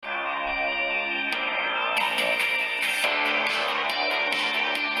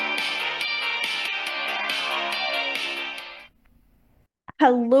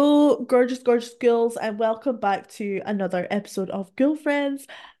Hello, gorgeous, gorgeous girls, and welcome back to another episode of Girlfriends.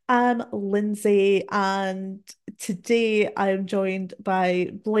 I'm Lindsay, and today I am joined by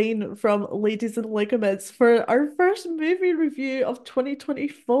Blaine from Ladies and Ligaments for our first movie review of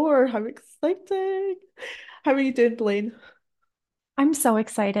 2024. How exciting! How are you doing, Blaine? I'm so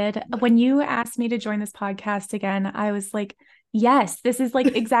excited. When you asked me to join this podcast again, I was like, yes, this is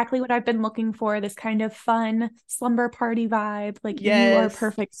like exactly what I've been looking for, this kind of fun slumber party vibe. Like you are Yes.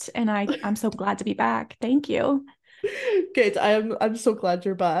 perfect and I'm so glad to be back. Thank you. Good. I'm so glad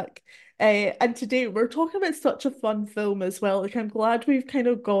you're back. And today we're talking about such a fun film as well. Like I'm glad we've kind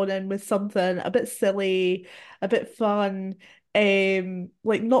of gone in with something a bit silly, a bit fun,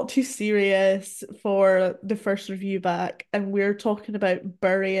 like not too serious for the first review back. And we're talking about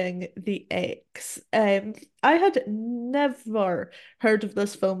Burying the Ex. I had never heard of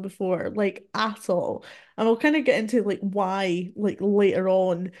this film before, like at all. And we'll kind of get into like why like later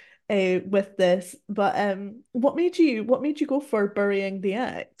on with this. But what made you go for Burying the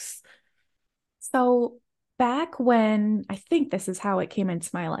Ex? So back when I think this is how it came into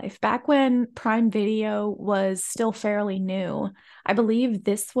my life, back when Prime Video was still fairly new, I believe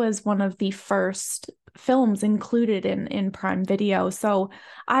this was one of the first films included in Prime Video. So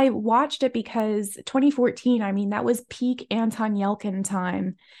I watched it because 2014, I mean, that was peak Anton Yelchin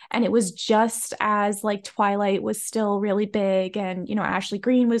time. And it was just as like Twilight was still really big and, Ashley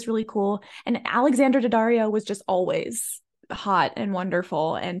Greene was really cool. And Alexandra Daddario was just always hot and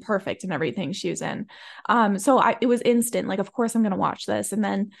wonderful and perfect in everything she was in. It was instant. Like, of course, I'm going to watch this. And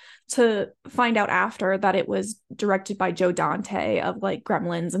then to find out after that it was directed by Joe Dante of like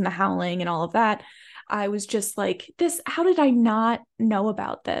Gremlins and The Howling and all of that, I was just like, this, how did I not know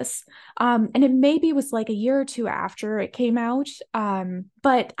about this? And it maybe was like a year or two after it came out.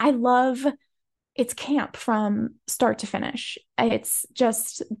 But I love it's camp from start to finish. It's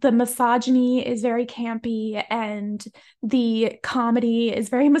just the misogyny is very campy and the comedy is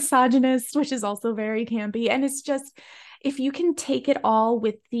very misogynist, which is also very campy. And it's just, if you can take it all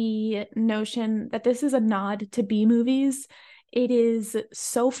with the notion that this is a nod to B movies, it is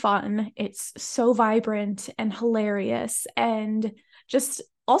so fun. It's so vibrant and hilarious. And just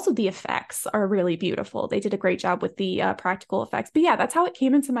also the effects are really beautiful. They did a great job with the practical effects. But yeah, that's how it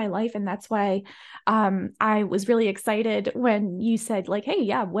came into my life. And that's why I was really excited when you said, like, hey,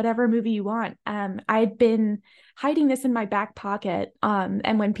 yeah, whatever movie you want. I'd been hiding this in my back pocket.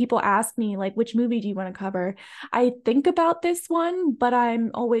 And when people ask me, like, which movie do you want to cover? I think about this one, but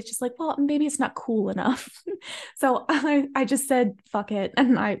I'm always just like, well, maybe it's not cool enough. So I just said, fuck it.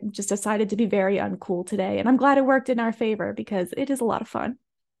 And I just decided to be very uncool today. And I'm glad it worked in our favor because it is a lot of fun.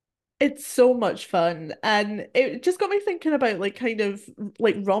 It's so much fun, and it just got me thinking about like kind of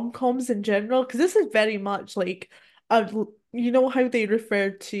like rom-coms in general, because this is very much like a you know how they refer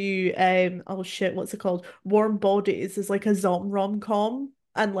to oh shit, what's it called? Warm Bodies is like a zombie rom-com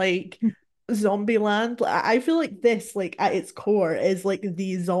and like Zombieland. I feel like this, like at its core, is like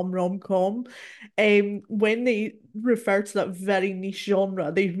the rom-com. When they refer to that very niche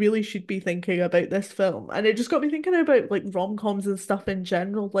genre, they really should be thinking about this film. And it just got me thinking about like rom-coms and stuff in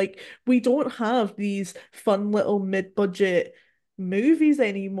general. Like we don't have these fun little mid-budget movies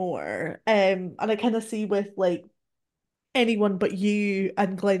anymore. And I kind of see with like Anyone But You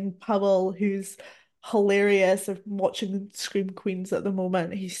and Glenn Powell, who's hilarious. I'm watching Scream Queens at the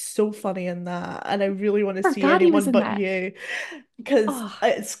moment. He's so funny in that, and I really want to see Forgot he was Anyone in But that. You because Oh,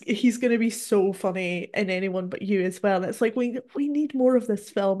 he's going to be so funny in Anyone But You as well. And it's like we need more of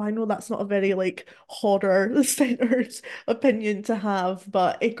this film. I know that's not a very like horror centered opinion to have,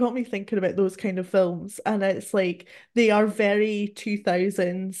 but it got me thinking about those kind of films, and it's like they are very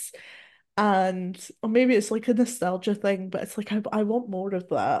 2000s and or maybe it's like a nostalgia thing, but it's like I want more of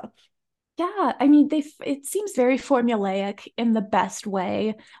that. yeah. I mean, it seems very formulaic in the best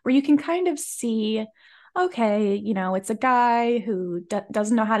way, where you can kind of see, okay, it's a guy who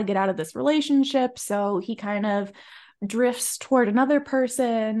doesn't know how to get out of this relationship, so he kind of drifts toward another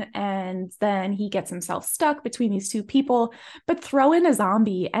person and then he gets himself stuck between these two people, but throw in a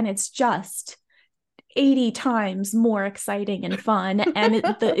zombie and it's just 80 times more exciting and fun, and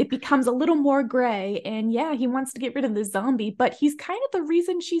it becomes a little more gray. And yeah, he wants to get rid of the zombie, but he's kind of the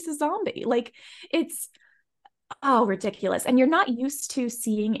reason she's a zombie. Like, it's ridiculous. And you're not used to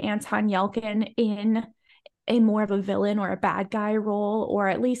seeing Anton Yelkin in a more of a villain or a bad guy role, or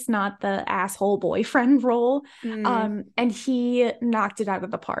at least not the asshole boyfriend role. Mm. And he knocked it out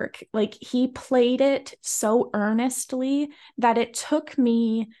of the park. Like, he played it so earnestly that it took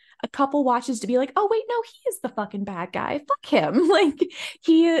me a couple watches to be like, oh wait, no, he is the fucking bad guy. Fuck him. Like,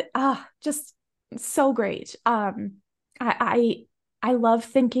 he just so great. I I love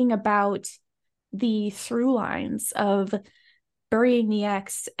thinking about the through lines of Burying the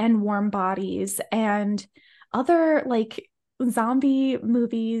X and Warm Bodies and other like zombie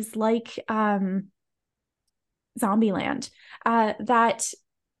movies like Zombieland, that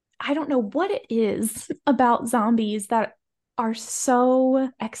I don't know what it is about zombies that are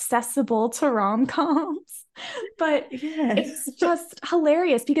so accessible to rom-coms, but Yeah. it's just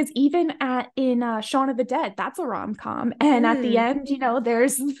hilarious because even in Shaun of the Dead, that's a rom-com. And at the Mm. end,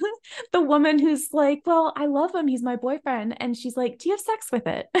 there's the woman who's like, well, I love him. He's my boyfriend. And she's like, do you have sex with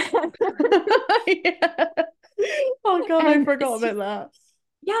it? Yeah. Oh God, I And forgot it's just, about that.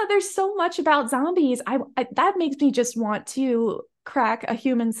 yeah, there's so much about zombies. I that makes me just want to crack a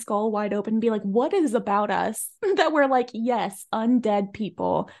human skull wide open and be like, what is about us that we're like, yes, undead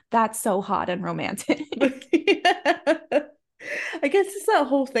people. That's so hot and romantic. Yeah. I guess it's that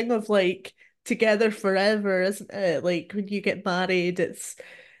whole thing of like together forever, isn't it? Like when you get married, it's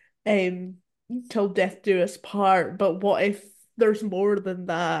um till death do us part, but what if there's more than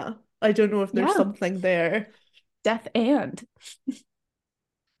that? I don't know if there's Yeah, something there. death and.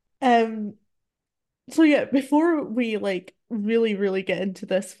 Um so yeah, before we like really, really get into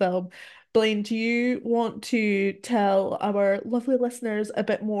this film, Blaine, do you want to tell our lovely listeners a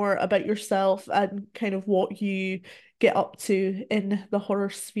bit more about yourself and kind of what you get up to in the horror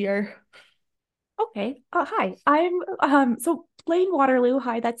sphere? Okay. Hi. I'm so Blaine Waterloo.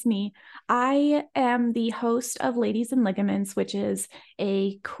 Hi, that's me. I am the host of Ladies and Ligaments, which is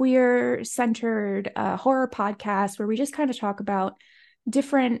a queer-centered horror podcast where we just kind of talk about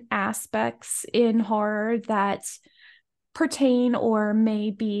different aspects in horror that pertain or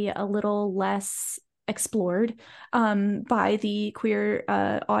may be a little less explored by the queer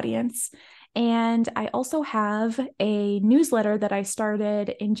audience. And I also have a newsletter that I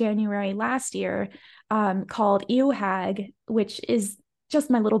started in January last year called EOHAG, which is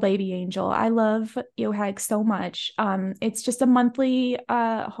just my little baby angel. I love EOHAG so much. It's just a monthly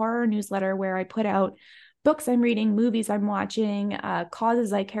horror newsletter where I put out books I'm reading, movies I'm watching,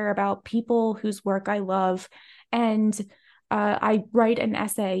 causes I care about, people whose work I love. And I write an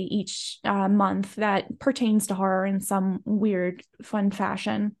essay each month that pertains to horror in some weird, fun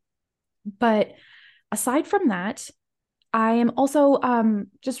fashion. But aside from that, I am also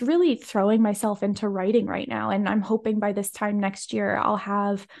just really throwing myself into writing right now. And I'm hoping by this time next year, I'll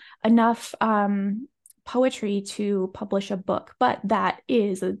have enough poetry to publish a book. But that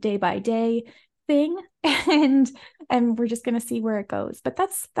is a day by day thing. And we're just gonna see where it goes. But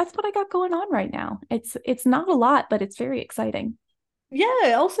that's what I got going on right now. It's not a lot, but it's very exciting. Yeah,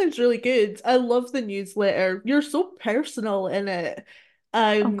 it all sounds really good. I love the newsletter. You're so personal in it.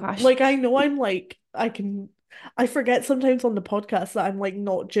 Oh gosh. Like I know I'm like I forget sometimes on the podcast that I'm like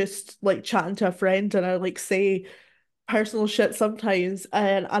not just like chatting to a friend and I like say personal shit sometimes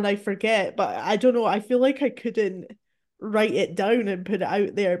and I forget, but I don't know, I feel like I couldn't write it down and put it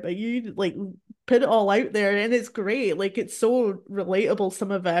out there, but you like put it all out there and it's great. Like it's so relatable,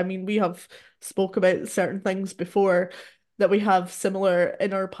 some of it. I mean, we have spoke about certain things before that we have similar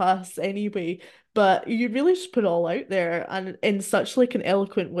in our past anyway, but you really just put it all out there and in such like an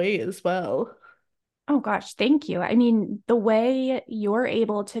eloquent way as well. Oh gosh, thank you. I mean, the way you're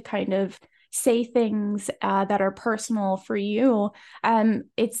able to kind of say things that are personal for you,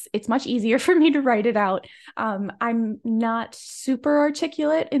 it's much easier for me to write it out. I'm not super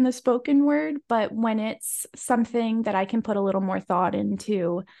articulate in the spoken word, but when it's something that I can put a little more thought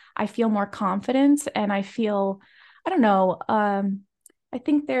into, I feel more confident and I feel, I don't know, I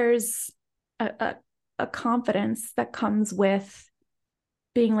think there's a confidence that comes with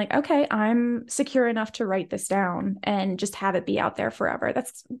being like, okay, I'm secure enough to write this down and just have it be out there forever.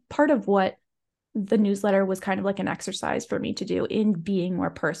 That's part of what the newsletter was kind of like an exercise for me to do in being more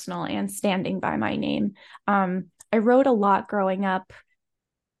personal and standing by my name. I wrote a lot growing up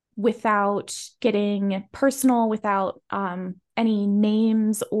without getting personal, without any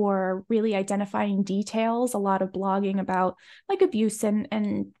names or really identifying details. A lot of blogging about like abuse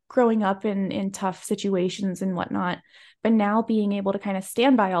and growing up in tough situations and whatnot. But now being able to kind of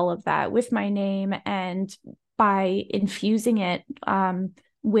stand by all of that with my name and by infusing it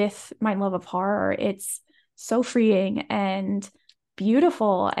with my love of horror, it's so freeing and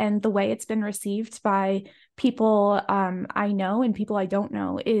beautiful. And the way it's been received by people I know and people I don't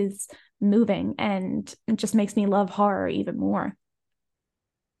know is moving and it just makes me love horror even more.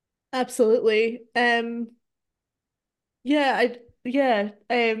 Absolutely. Yeah,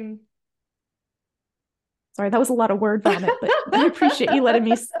 Sorry, that was a lot of word vomit, but I appreciate you letting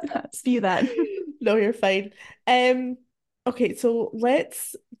me spew that. no, you're fine. Okay, so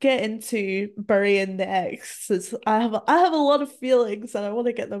let's get into burying the exes. I have a lot of feelings and I want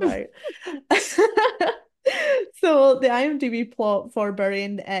to get them out. So the IMDb plot for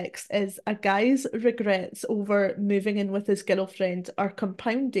Burying the Ex is a guy's regrets over moving in with his girlfriend are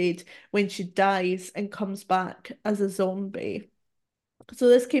compounded when she dies and comes back as a zombie. So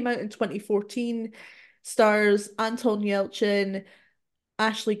this came out in 2014, stars Anton Yelchin,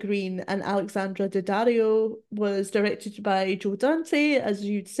 Ashley Greene and Alexandra Daddario, was directed by Joe Dante, as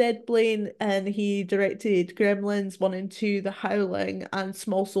you'd said, Blaine, and he directed Gremlins 1 and 2, The Howling, and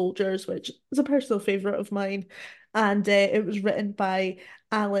Small Soldiers, which is a personal favourite of mine. And it was written by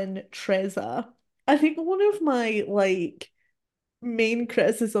Alan Trezza. I think one of my main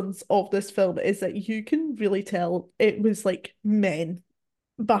criticisms of this film is that you can really tell it was like men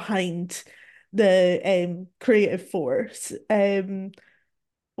behind the creative force.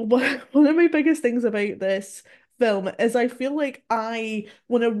 One of my biggest things about this film is I feel like I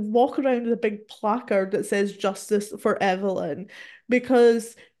want to walk around with a big placard that says justice for Evelyn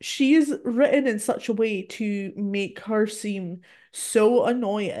because she is written in such a way to make her seem so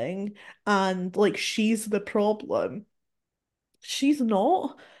annoying and like she's the problem. She's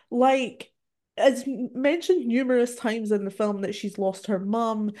not. Like, it's mentioned numerous times in the film that she's lost her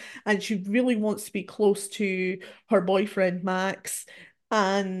mum and she really wants to be close to her boyfriend Max.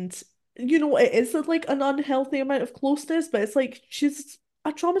 And, it is like an unhealthy amount of closeness, but it's like she's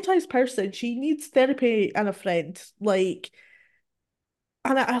a traumatized person. She needs therapy and a friend. Like,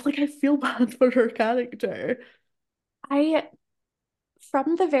 and I feel bad for her character. I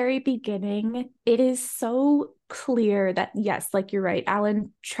From the very beginning, it is so clear that, yes, like you're right,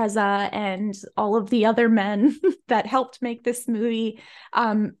 Alan Trezza and all of the other men that helped make this movie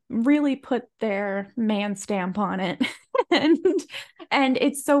really put their man stamp on it. and and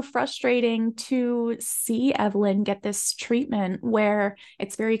it's so frustrating to see Evelyn get this treatment where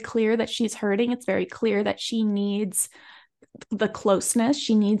it's very clear that she's hurting. It's very clear that she needs the closeness.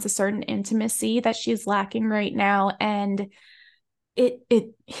 She needs a certain intimacy that she's lacking right now. And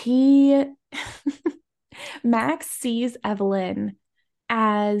he Max sees Evelyn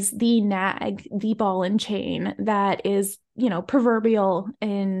as the nag, the ball and chain that is, proverbial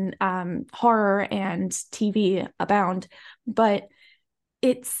in horror and TV abound. But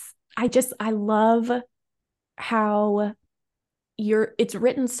I love how it's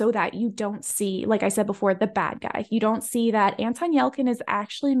written so that you don't see, like I said before, the bad guy. You don't see that Anton Yelchin is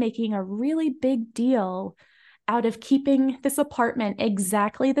actually making a really big deal out of keeping this apartment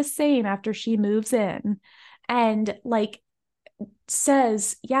exactly the same after she moves in, and like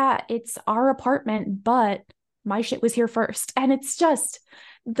says, yeah, it's our apartment, but my shit was here first. And it's just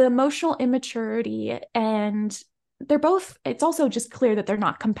the emotional immaturity, and it's also just clear that they're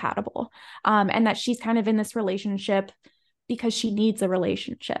not compatible, and that she's kind of in this relationship because she needs a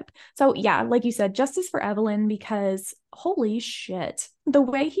relationship. So yeah, like you said, justice for Evelyn, because holy shit, the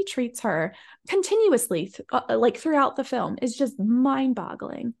way he treats her continuously, like throughout the film, is just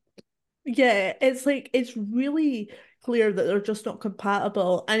mind-boggling. Yeah, it's like it's really clear that they're just not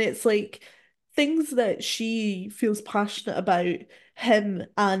compatible. And it's like things that she feels passionate about him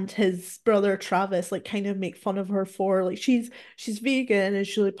and his brother Travis like kind of make fun of her for. Like she's vegan and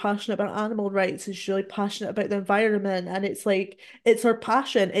she's really passionate about animal rights and she's really passionate about the environment. And it's like it's her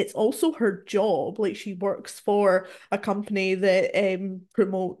passion. It's also her job. Like she works for a company that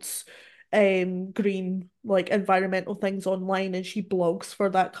promotes green like environmental things online and she blogs for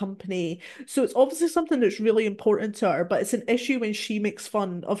that company. So it's obviously something that's really important to her, but it's an issue when she makes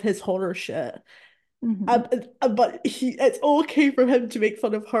fun of his horror shit. Mm-hmm. But it's okay for him to make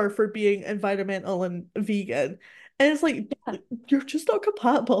fun of her for being environmental and vegan. And it's like Yeah. you're just not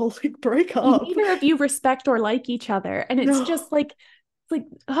compatible. Like break up. Neither of you respect or like each other. And it's No. just like, it's like,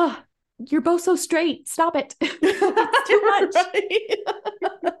 oh, you're both so straight. Stop it. It's too much. Right.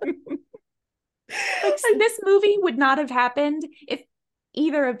 Like this movie would not have happened if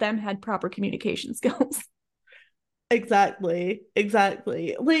either of them had proper communication skills. Exactly,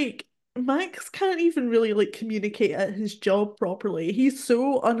 exactly. Like Max can't even really like communicate at his job properly. He's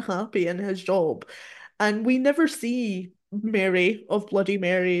so unhappy in his job. And we never see Mary of Bloody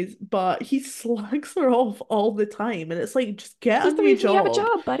Marys, but he slags her off all the time. And it's like, just get a She's the new reason you have a job.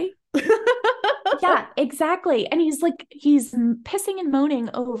 job, buddy. Yeah, exactly. And he's pissing and moaning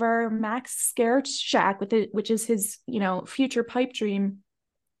over Max Scare Shack with it, which is his, future pipe dream.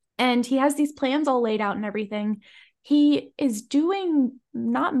 And he has these plans all laid out and everything. He is doing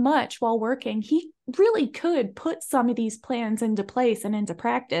not much while working. He really could put some of these plans into place and into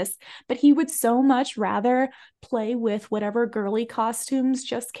practice, but he would so much rather play with whatever girly costumes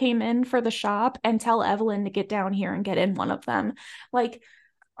just came in for the shop and tell Evelyn to get down here and get in one of them. Like,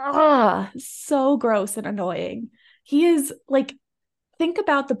 So gross and annoying. He is like, think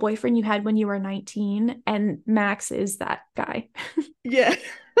about the boyfriend you had when you were 19, and Max is that guy. Yeah.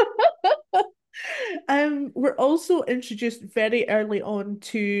 We're also introduced very early on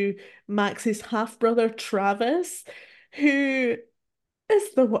to Max's half brother Travis, who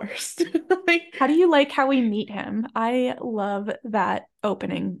is the worst. Like, How do you like how we meet him? I love that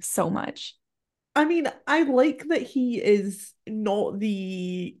opening so much. I mean, I like that he is not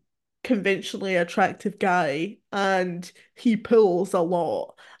the conventionally attractive guy and he pulls a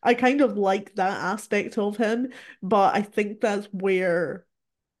lot. I kind of like that aspect of him, but I think that's where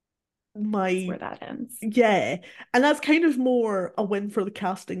That's my where that ends. yeah, and that's kind of more a win for the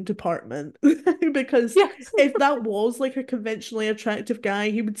casting department because Yeah. if that was like a conventionally attractive guy,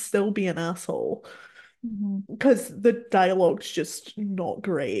 he would still be an asshole Mhm. because the dialogue's just not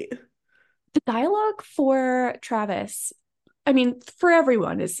great. The dialogue for Travis, I mean, for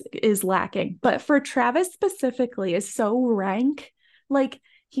everyone is lacking, but for Travis specifically is so rank. Like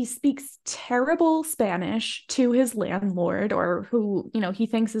he speaks terrible Spanish to his landlord or who, he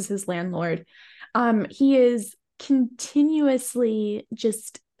thinks is his landlord. He is continuously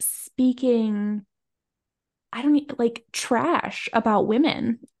just speaking, I don't like trash about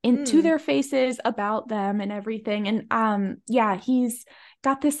women into Mm, their faces about them and everything. And yeah, he's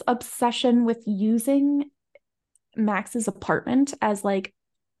got this obsession with using Max's apartment as like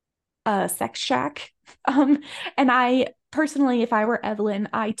a sex shack. Um, and I personally, if I were Evelyn,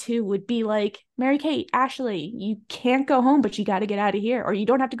 I too would be like, Mary Kate, Ashley, you can't go home, but you got to get out of here, or you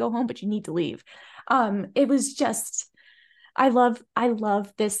don't have to go home, but you need to leave. It was just, I love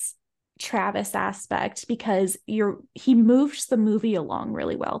this Travis aspect because he moves the movie along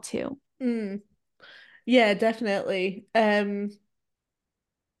really well too. mm. Yeah, definitely.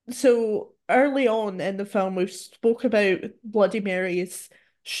 So early on in the film, we spoke about Bloody Mary's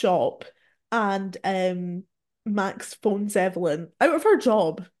shop, and Max phones Evelyn out of her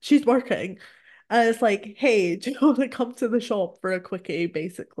job. She's working, and it's like, "Hey, do you want to come to the shop for a quickie?"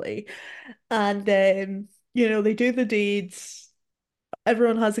 Basically, and they do the deeds.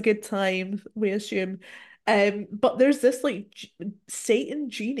 Everyone has a good time, we assume. But there's this like Satan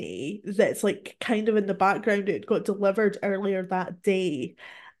genie that's like kind of in the background. It got delivered earlier that day.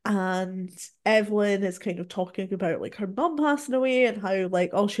 And Evelyn is kind of talking about like her mum passing away and how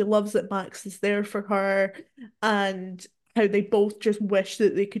like all she loves that Max is there for her and how they both just wish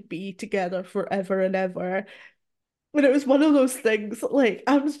that they could be together forever and ever. When it was one of those things, like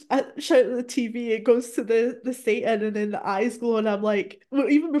I shout at the TV, it goes to the Satan, and then the eyes glow, and I'm like, well,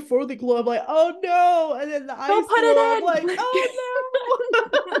 even before they glow, I'm like, oh no, and then the Don't eyes put glow, I'm it like, oh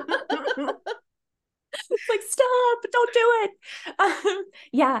in. It's like, stop, don't do it.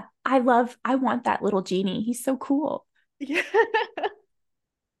 Yeah, I want that little genie. He's so cool. no.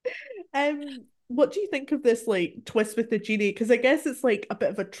 Yeah. What do you think of this like twist with the genie? Because I guess it's like a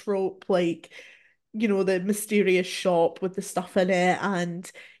bit of a trope, like, the mysterious shop with the stuff in it,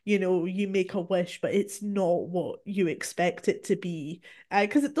 and you make a wish, but it's not what you expect it to be.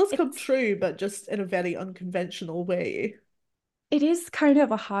 Because it does come It's true, but just in a very unconventional way. it is kind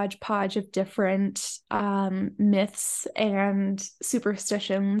of a hodgepodge of different myths and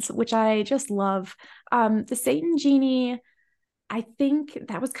superstitions, which I just love. The Satan genie, I think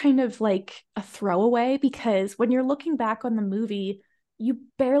that was kind of like a throwaway because when you're looking back on the movie, you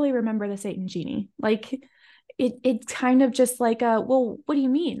barely remember the Satan genie. Like it's kind of just like well, what do you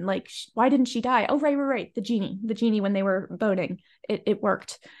mean? Like why didn't she die? Oh, right. The genie when they were voting, it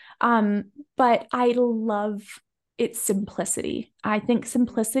worked. Um, but I love its simplicity. I think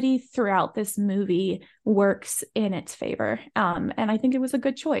simplicity throughout this movie works in its favor. And I think it was a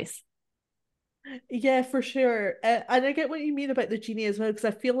good choice. Yeah, for sure. And I get what you mean about the genie as well, because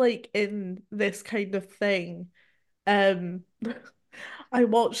I feel like in this kind of thing, um, I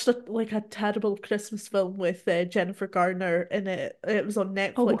watched like a terrible Christmas film with Jennifer Garner in it. It was on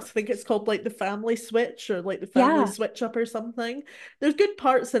Netflix. Oh, I think it's called like The Family Switch or like The Family yeah. Switch Up or something. There's good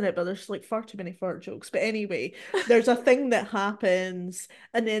parts in it, but there's like far too many fart jokes. But anyway, there's a thing that happens,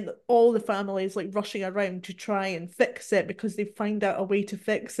 and then all the family is like rushing around to try and fix it because they find out a way to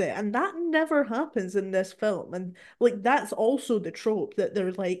fix it. And that never happens in this film. And like that's also the trope that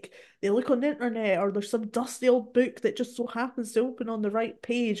they're like they look on the internet or there's some dusty old book that just so happens to open on the right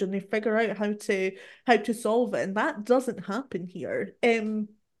page and they figure out how to solve it. And that doesn't happen here.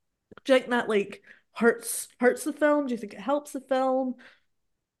 Do you think that like hurts the film? Do you think it helps the film?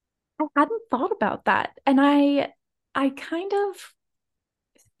 I hadn't thought about that. And I kind of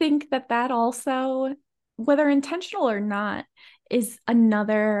think that that also, whether intentional or not, is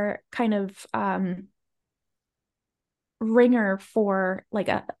another kind of ringer for like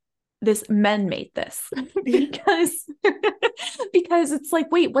a this men made this because because it's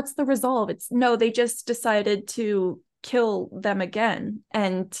like, wait, what's the resolve? It's no, they just decided to kill them again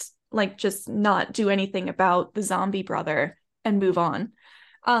and like just not do anything about the zombie brother and move on.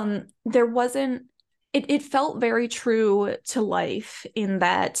 There wasn't it felt very true to life in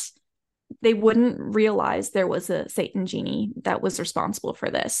that they wouldn't realize there was a Satan genie that was responsible for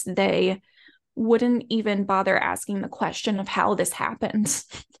this. They wouldn't even bother asking the question of how this happened.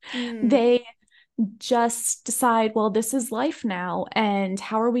 Mm. They just decide, well, this is life now, and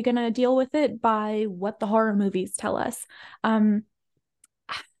how are we going to deal with it? By what the horror movies tell us. Um,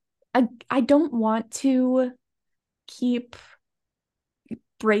 I don't want to keep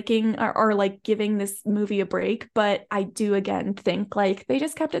breaking or like giving this movie a break, but I do again think like they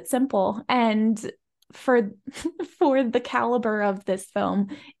just kept it simple, and for for the caliber of this film,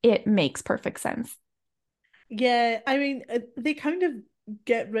 it makes perfect sense. Yeah, I mean, they kind of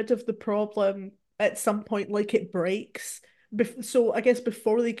get rid of the problem at some point, like it breaks. So I guess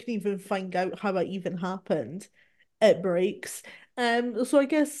before they can even find out how it even happened, it breaks. So I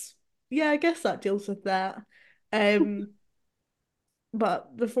guess, yeah, I guess that deals with that. Um,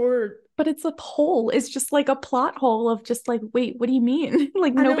 but before, But it's a hole. It's just like a plot hole of just like, wait, what do you mean?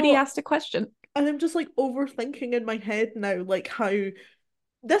 Like I nobody know, asked a question. and I'm just like overthinking in my head now, like how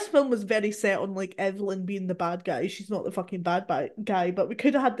this film was very set on like Evelyn being the bad guy. She's not the fucking bad guy, but we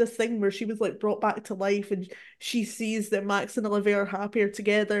could have had this thing where she was like brought back to life and she sees that Max and Olivia are happier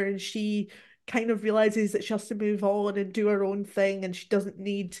together and she kind of realizes that she has to move on and do her own thing and she doesn't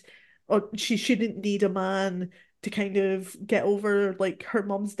need or she shouldn't need a man to kind of get over like her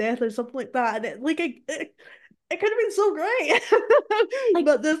mom's death or something like that. And it could have been so great. Like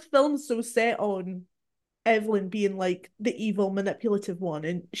But this film's so set on Evelyn being like the evil, manipulative one,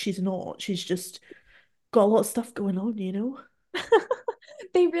 and she's not. She's just got a lot of stuff going on, you know?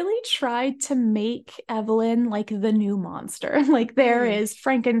 they really tried to make Evelyn like the new monster. Like there Mm. is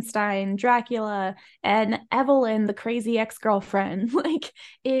Frankenstein, Dracula, and Evelyn, the crazy ex-girlfriend. Like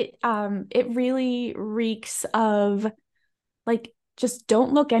it really reeks of like just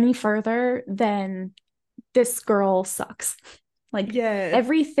don't look any further than this girl sucks. Like Yeah.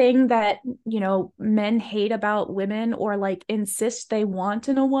 everything that, men hate about women or like insist they want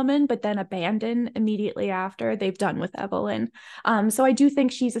in a woman, but then abandon immediately after, they've done with Evelyn. So I do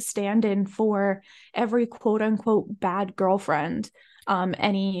think she's a stand in for every quote unquote bad girlfriend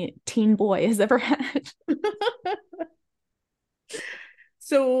any teen boy has ever had.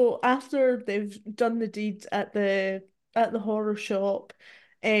 So after they've done the deed at the horror shop,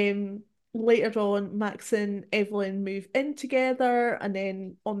 um, later on, Max and Evelyn move in together, and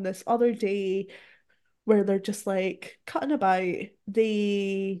then on this other day where they're just like cutting about,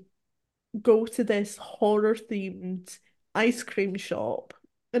 they go to this horror themed ice cream shop.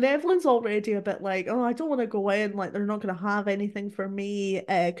 And Evelyn's already a bit like, oh, I don't want to go in. Like, they're not going to have anything for me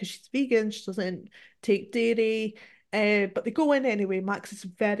because she's vegan. She doesn't take dairy. But they go in anyway. Max is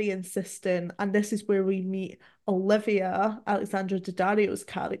very insistent. And this is where we meet Olivia, Alexandra Daddario's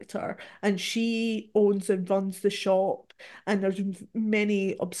character. And she owns and runs the shop. And there's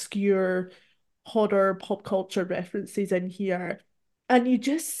many obscure horror pop culture references in here. And you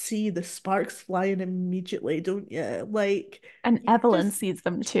just see the sparks flying immediately, don't you? Like, And you Evelyn just, sees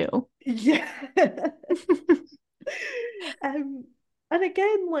them too. yeah. Um, and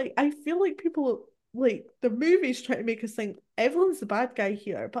again, like, I feel like people, like, the movie's trying to make us think Evelyn's the bad guy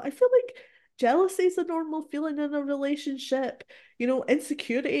here, but I feel like jealousy is a normal feeling in a relationship. You know,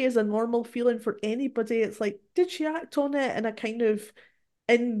 insecurity is a normal feeling for anybody. It's like, did she act on it in a kind of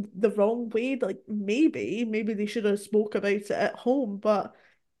in the wrong way? Like maybe they should have spoke about it at home, but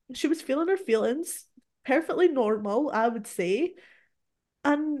she was feeling her feelings, perfectly normal, I would say.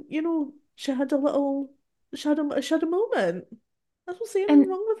 And she had a moment. I don't see anything And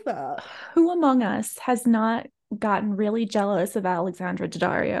wrong with that. who among us has not gotten really jealous of Alexandra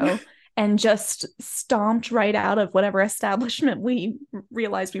Daddario and just stomped right out of whatever establishment we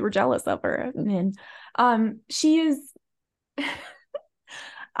realized we were jealous of her? And she is.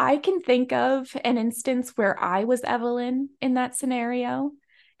 I can think of an instance where I was Evelyn in that scenario,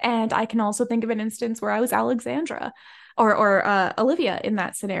 and I can also think of an instance where I was Alexandra or Olivia in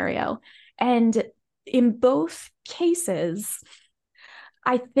that scenario. And in both cases,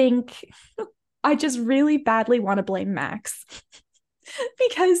 I think I just really badly want to blame Max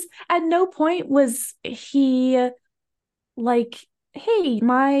because at no point was he like, hey,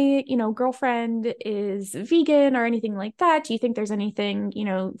 my, girlfriend is vegan or anything like that. Do you think there's anything,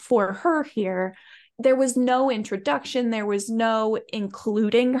 for her here? there was no introduction, there was no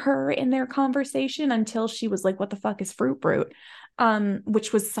including her in their conversation until she was like, what the fuck is Fruit Brute?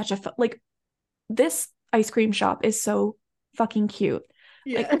 Which was such a like, this ice cream shop is so fucking cute.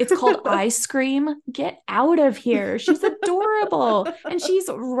 Like, Yeah. it's called Ice Cream. Get out of here. She's adorable. And she's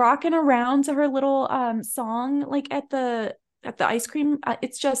rocking around to her little song like at the ice cream.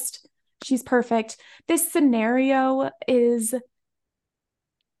 It's just, she's perfect. This scenario is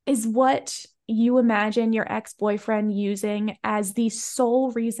what you imagine your ex-boyfriend using as the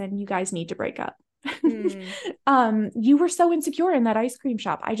sole reason you guys need to break up. Mm, You were so insecure in that ice cream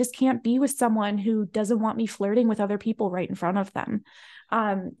shop. I just can't be with someone who doesn't want me flirting with other people right in front of them.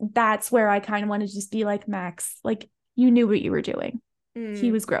 That's where I kind of want to just be like, Max, like, you knew what you were doing. He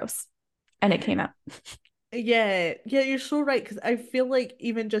mm. was gross and it came out. Yeah, yeah, you're so right. Because I feel like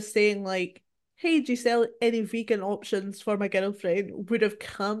even just saying like, "Hey, do you sell any vegan options for my girlfriend?" would have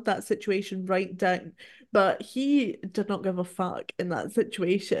calmed that situation right down. But he did not give a fuck in that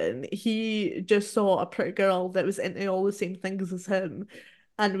situation. He just saw a pretty girl that was into all the same things as him,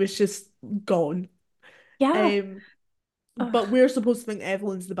 and was just gone. Yeah. Um, but Ugh. we're supposed to think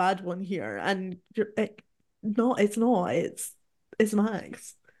Evelyn's the bad one here, and no, it's not. It's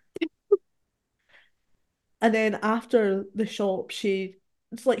Max. And then after the shop,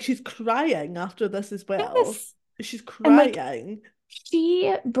 it's like she's crying after this as well. Yes. She's And like, crying.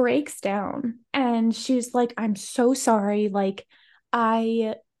 she breaks down and she's like, I'm so sorry. Like,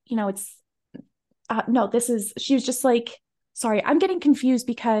 I, it's, no, this is, she was just like, sorry, I'm getting confused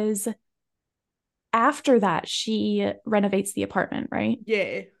because after that, she renovates the apartment, right?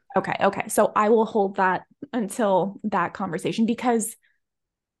 Yeah. Okay. Okay. So I will hold that until that conversation because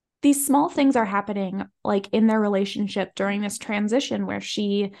these small things are happening like in their relationship during this transition where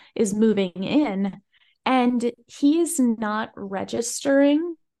she is moving in and he is not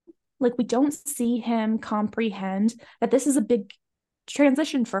registering. Like, we don't see him comprehend that this is a big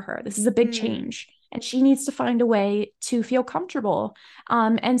transition for her. This is a big Mm. change. And she needs to find a way to feel comfortable.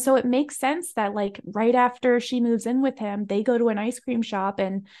 And so it makes sense that, like, right after she moves in with him, they go to an ice cream shop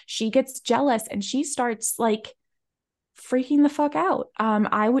and she gets jealous and she starts like freaking the fuck out.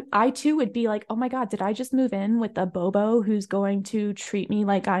 I too would be like, oh my God, did I just move in with a Bobo who's going to treat me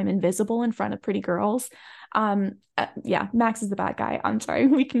like I'm invisible in front of pretty girls? Yeah, Max is the bad guy. I'm sorry,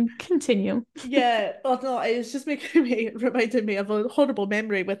 we can continue. Yeah. Oh no, it's just making me reminding me of a horrible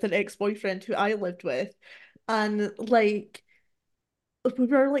memory with an ex-boyfriend who I lived with. And like we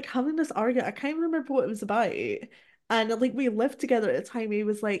were like having this argument. I can't remember what it was about. And like we lived together at the time. He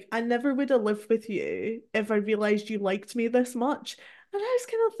was like, I never would have lived with you if I realized you liked me this much. And I was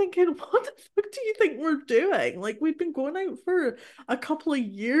kind of thinking, what the fuck do you think we're doing? Like we'd been going out for a couple of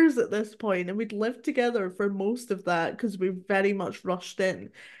years at this point, and we'd lived together for most of that because we very much rushed in.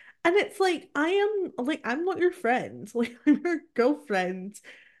 And it's like, I'm not your friend. Like I'm your girlfriend.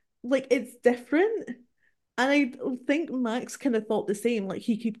 Like it's different. And I think Max kind of thought the same. Like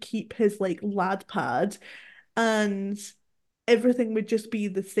he could keep his like lad pad and everything would just be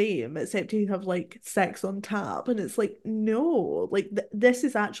the same, except he'd have like sex on tap. And it's like, no, like this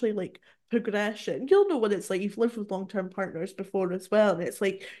is actually like progression. You'll know what it's like. You've lived with long-term partners before as well. And it's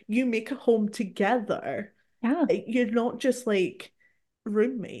like you make a home together. Yeah. You're not just like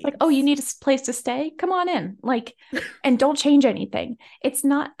Like, oh, you roommates. need a place to stay? Come on in. Like, and don't change anything. It's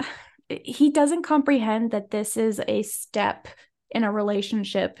not, he doesn't comprehend that this is a step in a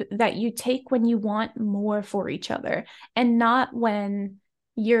relationship that you take when you want more for each other and not when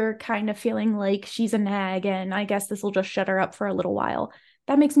you're kind of feeling like she's a nag and I guess this will just shut her up for a little while.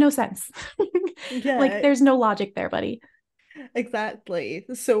 That makes no sense. Like, Yeah, there's no logic there, buddy. exactly.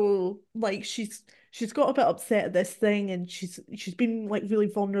 So like she's got a bit upset at this thing and she's been like really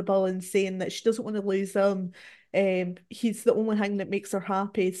vulnerable and saying that she doesn't want to lose him. He's the only thing that makes her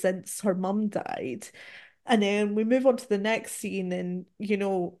happy since her mum died. And then we move on to the next scene, and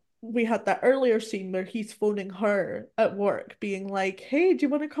we had that earlier scene where he's phoning her at work, being like, "Hey, do you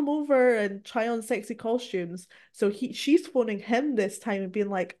want to come over and try on sexy costumes?" So she's phoning him this time and being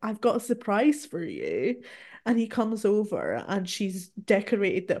like, "I've got a surprise for you." And he comes over and she's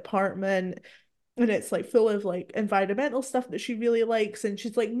decorated the apartment and it's like full of like environmental stuff that she really likes and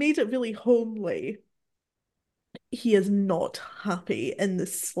she's like made it really homely. He is not happy in the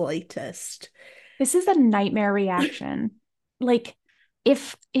slightest. This is a nightmare reaction. Like,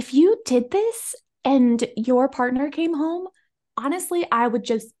 if you did this and your partner came home, honestly, I'd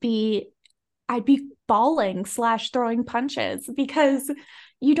be bawling slash throwing punches because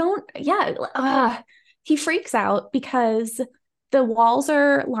you don't, yeah, he freaks out because the walls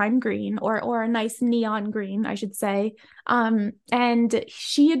are lime green or a nice neon green, I should say. And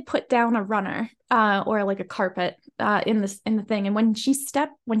she had put down a runner or like a carpet in the thing. And when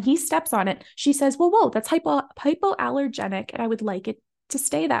he steps on it, she says, "Whoa, whoa, that's hypoallergenic, and I would like it to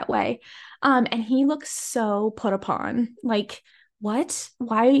stay that way." And he looks so put upon, like, what?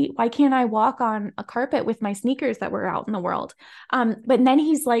 Why can't I walk on a carpet with my sneakers that were out in the world? But then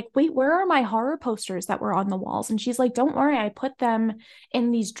he's like, wait, where are my horror posters that were on the walls? And she's like, don't worry, I put them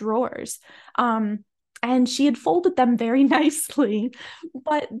in these drawers. And she had folded them very nicely,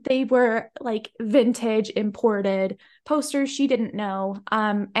 but they were like vintage imported posters she didn't know.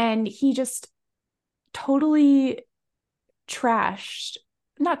 And he just totally trashed,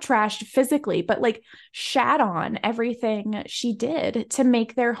 not trashed physically, but like shat on everything she did to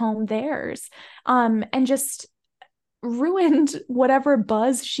make their home theirs. And just ruined whatever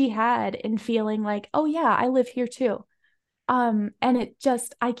buzz she had in feeling like, oh yeah, I live here too. And it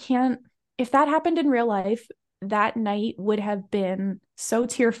just, I can't, if that happened in real life, that night would have been so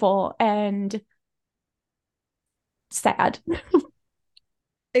tearful and sad.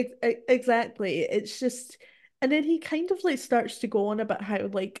 Exactly. It's just, and then he kind of like starts to go on about how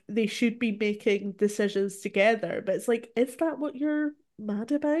like they should be making decisions together, but it's like, is that what you're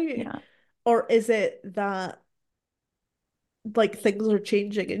mad about? Yeah. Or is it that like things are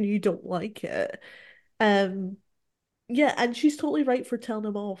changing and you don't like it? Um, yeah, and she's totally right for telling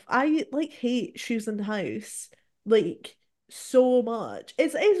him off. I like hate shoes in the house like so much.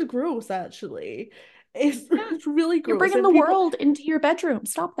 It's gross actually. It's, Yeah. it's really You're gross. bringing And the world into your bedroom.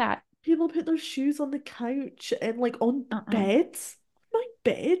 Stop that. people put their shoes on the couch and like on Uh-uh. beds. My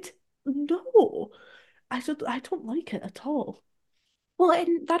bed? No. I don't like it at all. Well,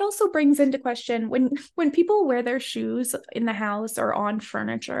 and that also brings into question when people wear their shoes in the house or on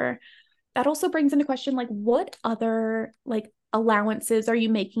furniture, that also brings into question like what other like allowances are you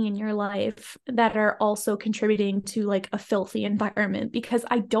making in your life that are also contributing to like a filthy environment, because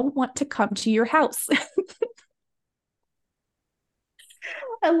I don't want to come to your house.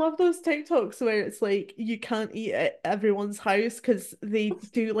 I love those TikToks where it's like you can't eat at everyone's house because they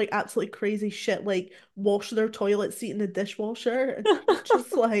do like absolutely crazy shit like wash their toilet seat in the dishwasher and you're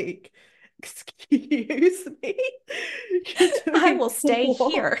just like, excuse me, you're I doing will stay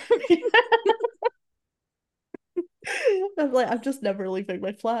what? here. I'm like, I'm just never leaving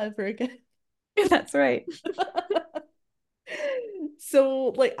my flat ever again. That's right. So,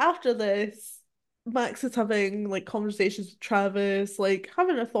 like, after this, Max is having like conversations with Travis, like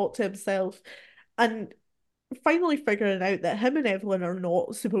having a thought to himself, and finally figuring out that him and Evelyn are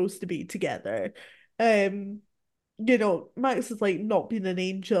not supposed to be together. Um, Max is like not being an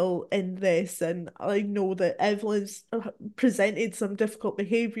angel in this, and I know that Evelyn's presented some difficult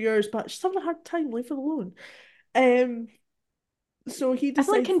behaviors, but she's having a hard time, leave her alone. Um, so he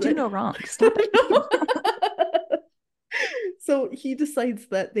Evelyn decides can do that no wrong. Stop it. so he decides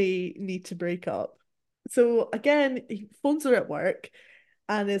that they need to break up. So again, he phones her at work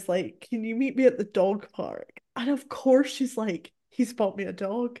and is like, "Can you meet me at the dog park?" And of course, she's like, "He's bought me a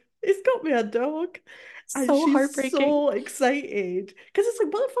dog. He's got me a dog." And So she's heartbreaking. so excited because it's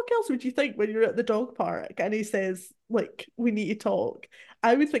like, what the fuck else would you think when you're at the dog park? And he says, like, "We need to talk."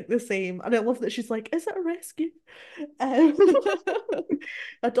 I would think the same. And I love that she's like, "Is it a rescue?" Um,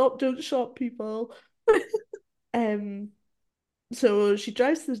 adopt, don't shop, people. Um, so she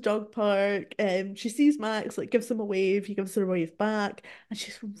drives to the dog park and she sees Max, like gives him a wave, he gives her a wave back, and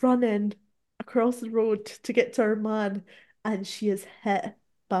she's running across the road to get to her man, and she is hit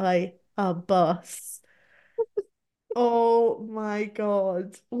by a bus. Oh my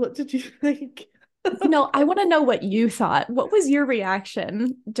God. What did you think? No, I want to know what you thought. What was your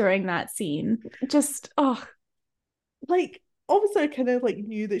reaction during that scene? Just, oh, Like obviously I kind of like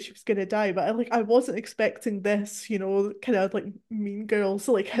knew that she was gonna die, but I wasn't expecting this, kind of like mean girls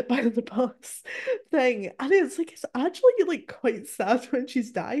like hit by the bus thing. And it's like it's actually like quite sad when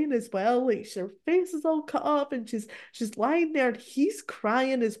she's dying as well. Like her face is all cut up and she's lying there and he's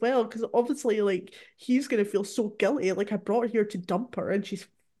crying as well because obviously like he's gonna feel so guilty. Like I brought her here to dump her and she's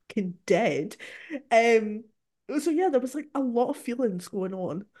fucking dead. Um so yeah, there was like a lot of feelings going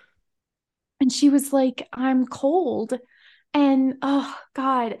on. and she was like, I'm cold. And oh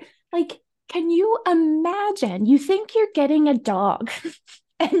God, like, can you imagine? You think you're getting a dog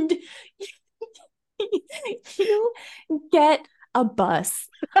and you get a bus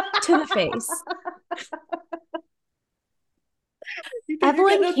to the face. You think you're Evelyn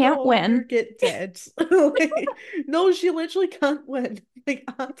getting a can't dog, you win. get dead. Like, no, she literally can't win, like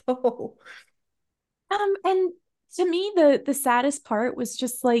at all. And to me, the saddest part was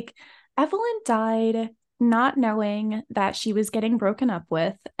just like Evelyn died not knowing that she was getting broken up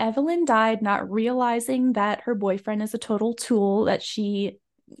with. Evelyn died not realizing that her boyfriend is a total tool that she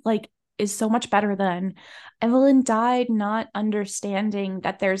like is so much better than. Evelyn died not understanding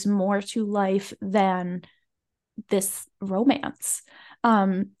that there's more to life than this romance.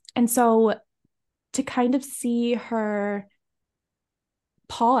 And so to kind of see her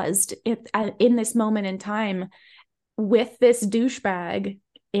paused in this moment in time with this douchebag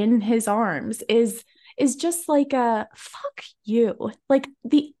in his arms is just like a fuck you, like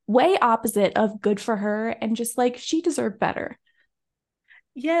the way opposite of good for her, and just like she deserved better.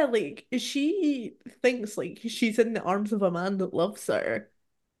 Yeah, like she thinks like she's in the arms of a man that loves her,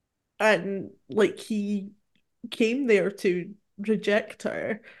 and like he came there to reject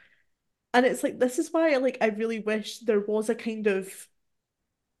her. And it's like this is why like I really wish there was a kind of,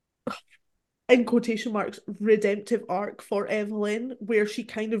 in quotation marks, redemptive arc for Evelyn where she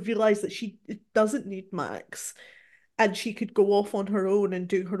kind of realized that she doesn't need Max and she could go off on her own and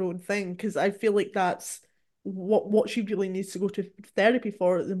do her own thing, because I feel like that's what she really needs to go to therapy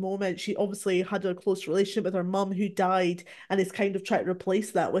for at the moment. She obviously had a close relationship with her mum who died and is kind of trying to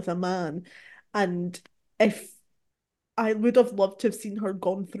replace that with a man. And if I would have loved to have seen her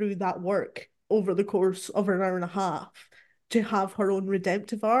gone through that work over the course of an hour and a half to have her own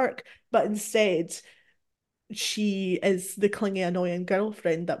redemptive arc, but instead she is the clingy, annoying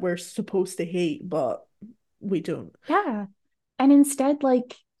girlfriend that we're supposed to hate, but we don't. Yeah. And instead,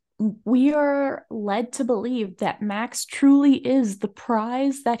 like, we are led to believe that Max truly is the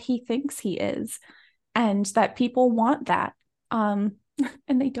prize that he thinks he is, and that people want that. Um,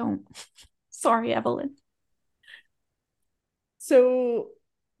 and they don't. Sorry, Evelyn. So,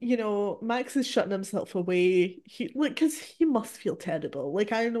 Max is shutting himself away. He like because he must feel terrible.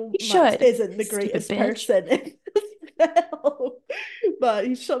 Like I know He Max should. isn't the Stupid greatest bitch. person in this film, but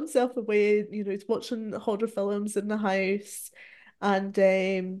he shut himself away. He's watching horror films in the house,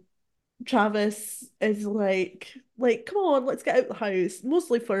 and Travis is like, come on, let's get out the house,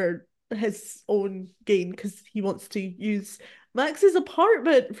 mostly for his own gain because he wants to use Max's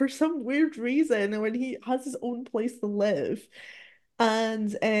apartment for some weird reason, and when he has his own place to live.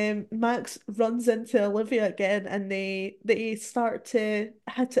 And Max runs into Olivia again, and they start to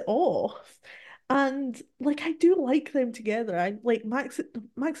hit it off. And like I do like them together. I like Max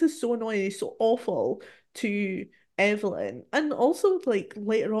is so annoying, he's so awful to Evelyn. And also like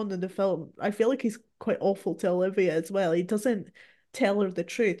later on in the film, I feel like he's quite awful to Olivia as well. He doesn't tell her the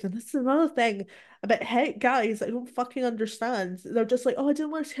truth. And this is another thing about het guys I don't fucking understand. They're just like, oh, I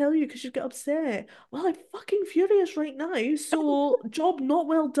didn't want to tell you because you'd get upset. Well, I'm fucking furious right now, so job not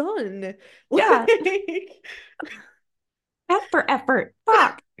well done. Yeah. Like F for effort.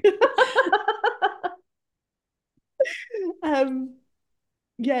 Fuck. um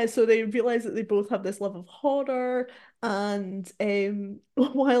yeah, so they realize that they both have this love of horror, and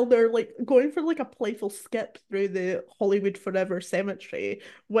while they're like going for like a playful skip through the Hollywood Forever Cemetery,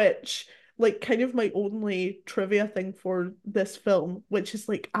 which like kind of my only trivia thing for this film, which is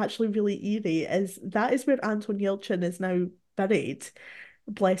like actually really eerie, is that is where Anton Yelchin is now buried.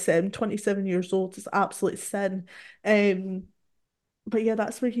 Bless him, 27 years old is absolute sin. Um but yeah,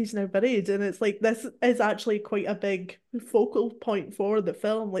 that's where he's now buried, and it's like this is actually quite a big focal point for the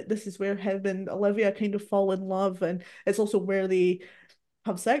film. Like this is where him and Olivia kind of fall in love, and it's also where they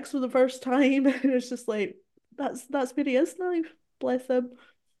have sex for the first time. And it's just like that's where he is now. Bless him.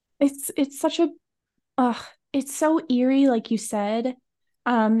 It's such a uh it's so eerie, like you said.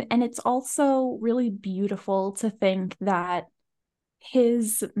 And it's also really beautiful to think that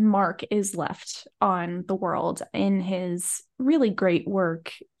his mark is left on the world in his really great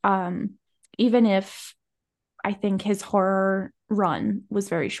work. Even if I think his horror run was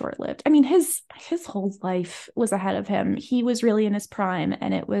very short-lived. I mean, his whole life was ahead of him. He was really in his prime,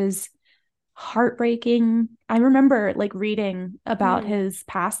 and it was heartbreaking. I remember like reading about Mm. his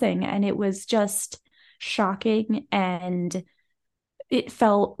passing, and it was just shocking, and it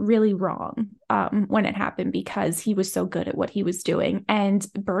felt really wrong when it happened because he was so good at what he was doing. And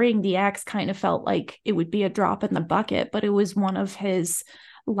burying the ex kind of felt like it would be a drop in the bucket, but it was one of his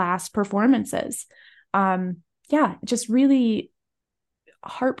last performances. Um, yeah, just really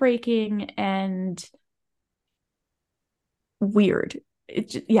heartbreaking and weird.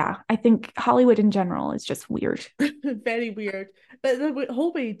 Yeah, I think Hollywood in general is just weird. Very weird. But the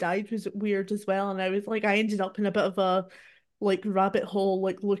whole way he died was weird as well. And I was like, I ended up in a bit of a like rabbit hole,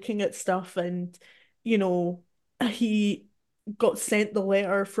 like looking at stuff, and you know, he got sent the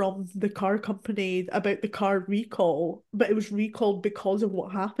letter from the car company about the car recall, but it was recalled because of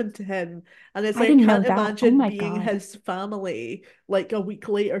what happened to him. And it's I like, I didn't know can't that. Oh imagine my being God. his family like a week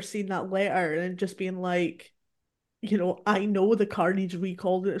later seeing that letter and just being like, I know the car needs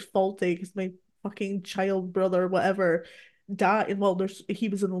recalled and it's faulty because my fucking child brother, whatever, died. And well, he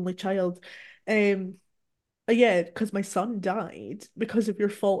was an only child. Um, yeah, because my son died because of your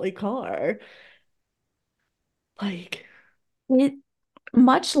faulty car. Like, It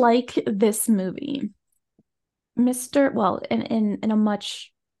much like this movie, well, in a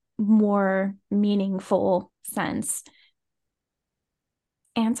much more meaningful sense,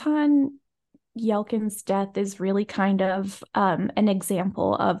 Anton Yelkin's death is really kind of an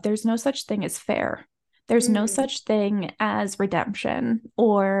example of there's no such thing as fair. There's no mm, such thing as redemption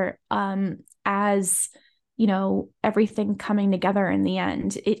or as, everything coming together in the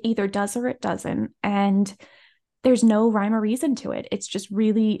end. It either does or it doesn't. And there's no rhyme or reason to it. It's just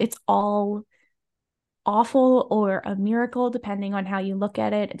really, it's all awful or a miracle, depending on how you look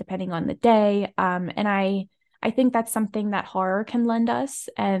at it, depending on the day. And I think that's something that horror can lend us,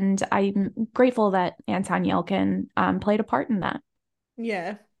 and I'm grateful that Anton Yelkin played a part in that.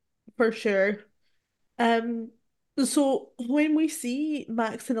 yeah, for sure. Um, so when we see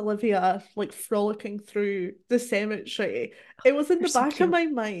Max and Olivia like frolicking through the cemetery, it was in They're the so back of cute. my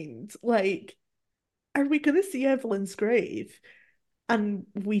mind, like, are we gonna see Evelyn's grave? And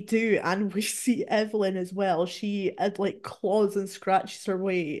we do, and we see Evelyn as well. She had like claws and scratches her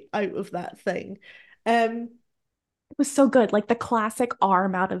way out of that thing. Um, It was so good, like the classic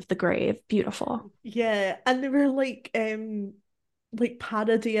arm out of the grave. Beautiful. yeah, and they were like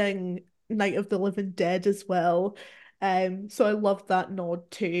parodying Night of the Living Dead as well. So I loved that nod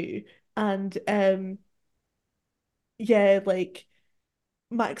too. And yeah, like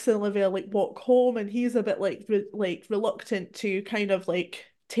Max and Olivia like walk home and he's a bit like reluctant to kind of like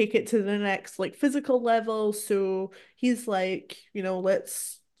take it to the next like physical level. So he's like,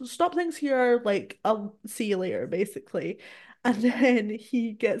 let's stop things here, like I'll see you later, basically. And then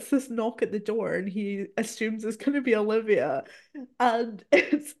he gets this knock at the door and he assumes it's gonna be Olivia and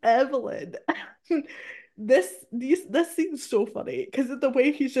it's Evelyn. This scene's so funny because of the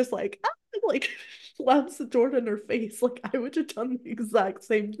way he's just like like slams the door in her face. Like I would have done the exact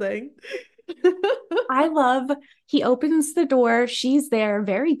same thing. I love he opens the door, she's there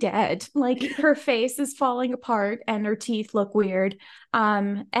very dead. Like Yeah. her face is falling apart and her teeth look weird.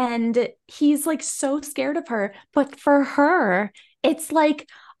 And he's like so scared of her, but for her, it's like,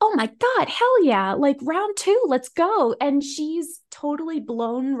 "Oh my God, hell yeah. Like round 2, let's go." And she's totally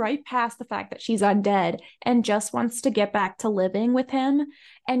blown right past the fact that she's undead and just wants to get back to living with him.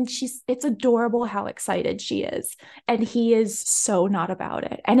 And it's adorable how excited she is. And he is so not about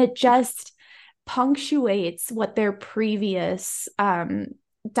it. And it just punctuates what their previous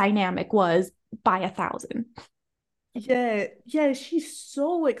dynamic was by 1,000. Yeah, yeah, she's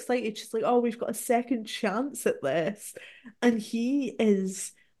so excited. She's like, "Oh, we've got a second chance at this." And he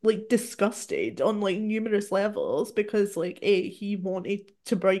is like disgusted on like numerous levels because like A, he wanted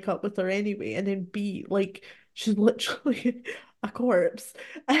to break up with her anyway, and then B, like she's literally a corpse.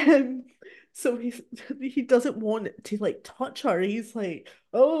 So he doesn't want to like touch her. He's like,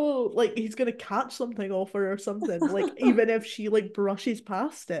 oh, like he's gonna catch something off her or something, like even if she like brushes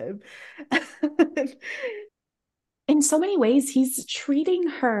past him. In so many ways, he's treating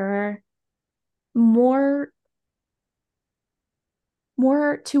her more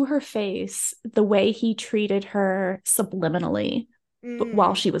more to her face the way he treated her subliminally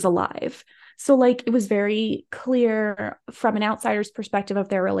while Mm, she was alive. So, like, it was very clear from an outsider's perspective of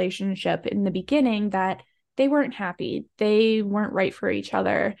their relationship in the beginning that they weren't happy. They weren't right for each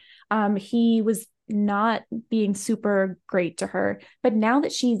other. He was not being super great to her. But now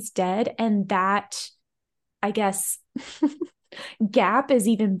that she's dead, and that, I guess, gap is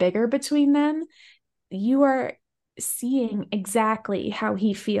even bigger between them, you are seeing exactly how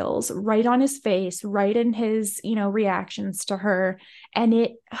he feels right on his face, right in his, reactions to her. And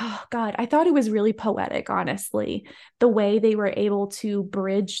oh God, I thought it was really poetic, honestly, the way they were able to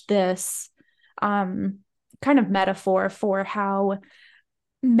bridge this um, kind of metaphor for how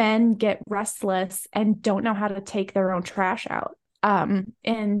men get restless and don't know how to take their own trash out.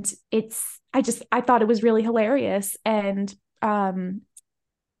 And I thought it was really hilarious and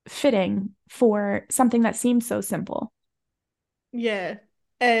fitting for something that seems so simple. yeah.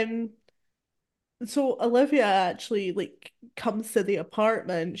 Um, so Olivia actually like comes to the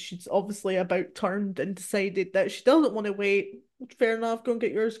apartment. She's obviously about turned and decided that she doesn't want to wait. Fair enough, go and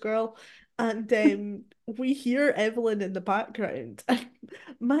get yours, girl. and we hear Evelyn in the background, and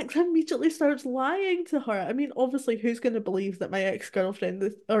Max immediately starts lying to her. I mean, obviously, who's going to believe that my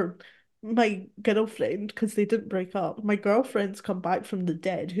ex-girlfriend or my girlfriend, because they didn't break up, my girlfriend's come back from the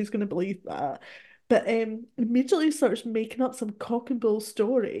dead? Who's going to believe that? But immediately starts making up some cock and bull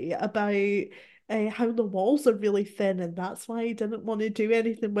story about how the walls are really thin, and that's why he didn't want to do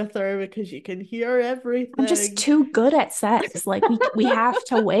anything with her because you can hear I'm just everything. too good at sex. Like we have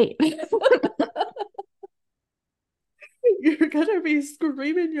to wait. You're gonna be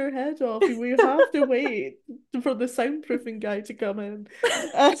screaming your head off. We have to wait for the soundproofing guy to come in.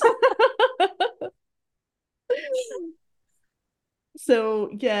 So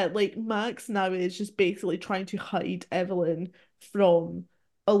yeah, like Max now is just basically trying to hide Evelyn from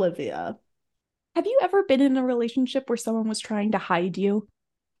Olivia. Have you ever been in a relationship where someone was trying to hide you?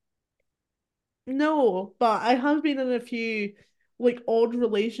 No, but I have been in a few like odd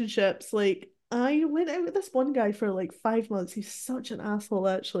relationships. Like I went out with this one guy for like 5 months. He's such an asshole,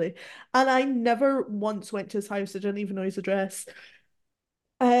 actually. And I never once went to his house. I didn't even know his address.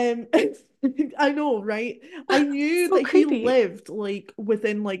 Um, I know, right? I knew So that he creepy. lived like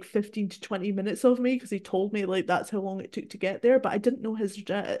within like 15 to 20 minutes of me because he told me like that's how long it took to get there, but I didn't know his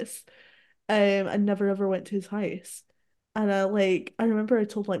address. I never ever went to his house. And I remember I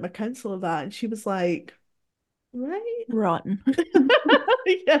told like my counselor that and she was like, right? Rotten.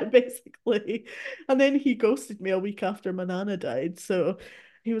 Yeah, basically. And then he ghosted me a week after my nana died, so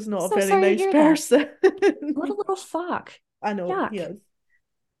he was not a So very sorry to nice hear that. person. What a little fuck. I know, Yuck. yes.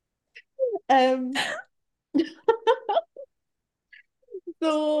 Um,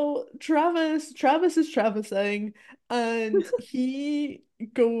 so Travis is Travising, and he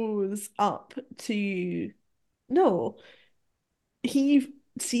goes up to no, he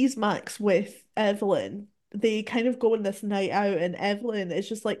sees Max with Evelyn. They kind of go on this night out, and Evelyn is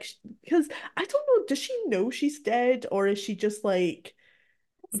just like, because I don't know, does she know she's dead, or is she just like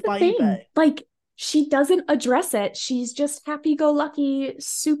That's the thing. vibing? Like, she doesn't address it. She's just happy go lucky,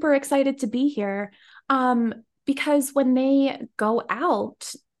 super excited to be here. Because when they go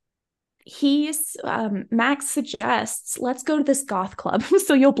out, Max suggests, let's go to this goth club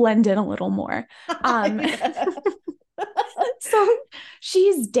so you'll blend in a little more. Um, Yeah. so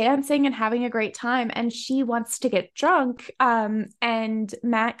she's dancing and having a great time and she wants to get drunk. And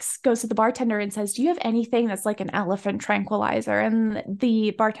Max goes to the bartender and says, do you have anything that's like an elephant tranquilizer? And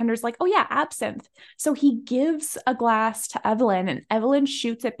the bartender's like, oh yeah, absinthe. So he gives a glass to Evelyn and Evelyn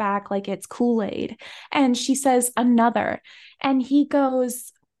shoots it back like it's Kool-Aid, and she says another, and he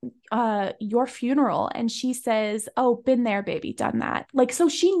goes, your funeral, and she says, oh, been there baby, done that. Like, so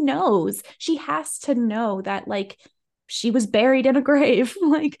she knows, she has to know that like she was buried in a grave.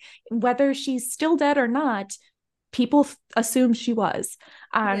 Like, whether she's still dead or not, people assume she was.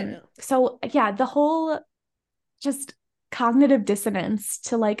 Yeah. So yeah, the whole just cognitive dissonance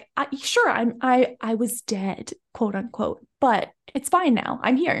to like, sure, I was dead, quote unquote, but it's fine now,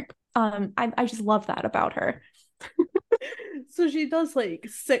 I'm here. I just love that about her. So she does like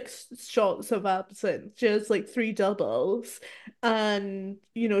 6 shots of absinthe. She has like 3 doubles. And,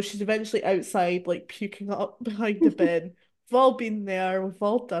 she's eventually outside, like puking up behind the bin. We've all been there, we've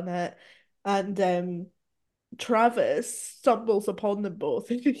all done it. And Travis stumbles upon them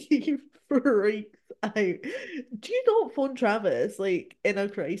both and he freaks out. Do you not phone Travis like in a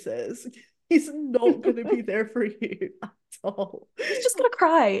crisis? He's not going to be there for you at all. He's just gonna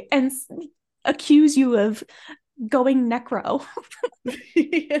cry and accuse you of going necro.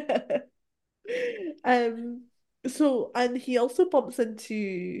 Yeah. Um, and he also bumps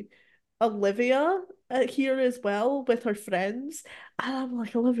into Olivia here as well with her friends. And I'm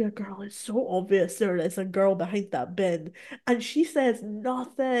like, Olivia, girl, it's so obvious there is a girl behind that bin. And she says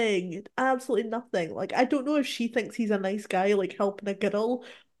nothing, absolutely nothing. Like, I don't know if she thinks he's a nice guy, like helping a girl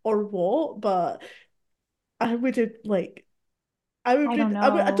or what, but I would have like I don't I don't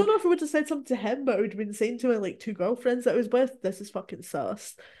know. know if I would have said something to him, but I would have been saying to my like 2 girlfriends that I was with, this is fucking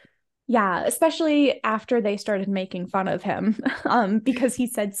sus. Yeah, especially after they started making fun of him, because he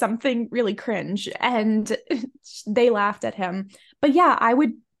said something really cringe and they laughed at him. But yeah, I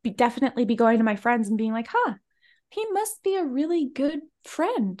would definitely be going to my friends and being like, huh, he must be a really good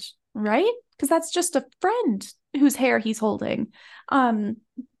friend, right? Because that's just a friend whose hair he's holding. Um,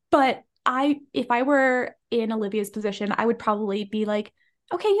 but if I were in Olivia's position, I would probably be like,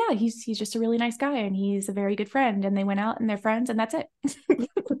 okay, yeah, he's just a really nice guy and he's a very good friend. And they went out and they're friends and that's it.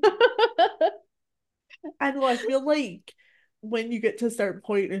 I know, I feel like when you get to a certain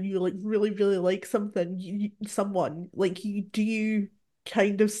point and you like really, really like something, someone, like you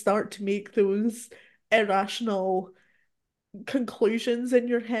kind of start to make those irrational conclusions in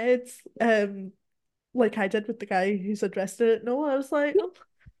your head, like I did with the guy who suggested it. No, I was like, oh,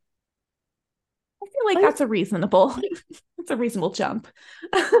 I feel like I, that's a reasonable, that's a reasonable jump.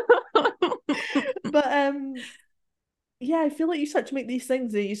 but yeah, I feel like you start to make these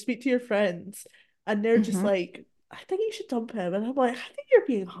things and you speak to your friends and they're just Mhm. like, I think you should dump him. And I'm like, I think you're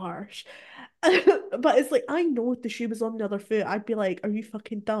being harsh. But it's like, I know if the shoe was on the other foot, I'd be like, are you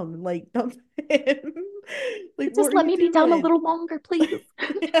fucking dumb? Like, dump him. Like, what Just are let you me be down a doing? little longer, please.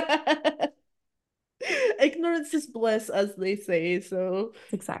 Yeah. Ignorance is bliss, as they say. So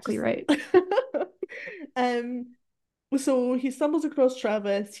That's exactly just right. um so he stumbles across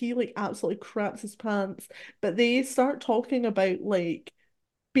Travis, he like absolutely craps his pants, but they start talking about like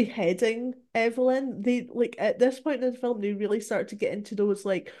beheading Evelyn. They like at this point in the film they really start to get into those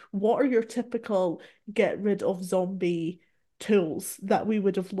like what are your typical get rid of zombie tools that we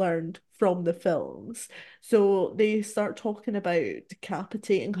would have learned from the films. So they start talking about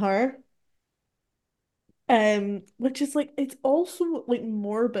decapitating her. Which is like it's also like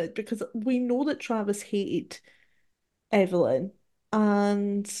morbid because we know that Travis hated Evelyn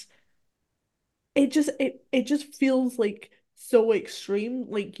and it just feels like so extreme.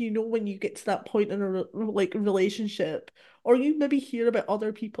 Like you know when you get to that point in a like relationship, or you maybe hear about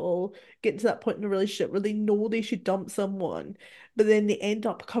other people getting to that point in a relationship where they know they should dump someone, but then they end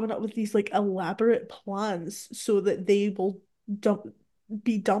up coming up with these like elaborate plans so that they will dump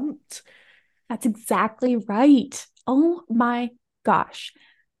be dumped. That's exactly right. Oh my gosh.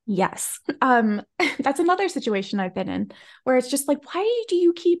 Yes. That's another situation I've been in where it's just like, why do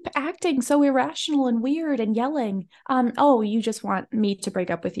you keep acting so irrational and weird and yelling? Oh, you just want me to break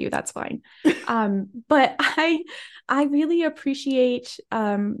up with you. That's fine. But I really appreciate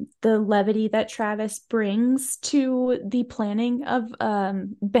the levity that Travis brings to the planning of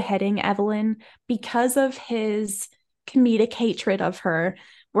beheading Evelyn because of his comedic hatred of her.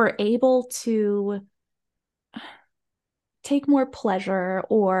 We're able to take more pleasure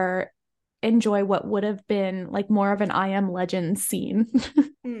or enjoy what would have been like more of an I Am Legend scene.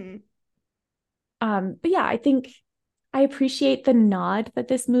 Hmm. But yeah, I think I appreciate the nod that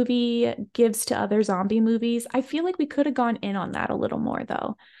this movie gives to other zombie movies. I feel like we could have gone in on that a little more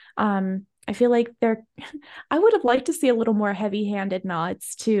though. I feel like there I would have liked to see a little more heavy-handed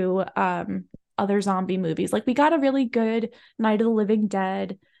nods to other zombie movies. Like we got a really good Night of the Living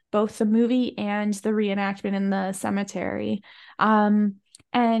Dead, both the movie and the reenactment in the cemetery. Um,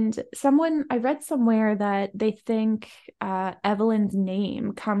 and someone I read somewhere that they think Evelyn's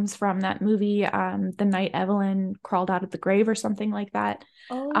name comes from that movie, The Night Evelyn Crawled Out of the Grave or something like that.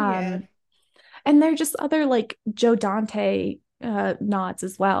 Oh yeah. Um, and they're just other like Joe Dante nods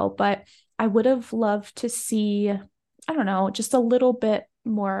as well. But I would have loved to see, I don't know, just a little bit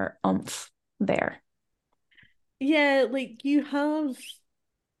more oomph there. Yeah, like you have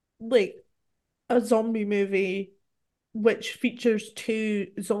like a zombie movie which features two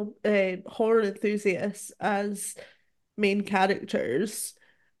horror enthusiasts as main characters.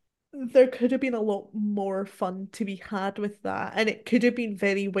 There could have been a lot more fun to be had with that, and it could have been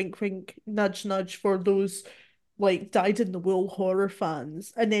very wink wink nudge nudge for those like dyed in the wool horror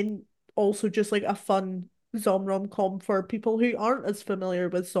fans, and then also just like a fun zombie rom-com for people who aren't as familiar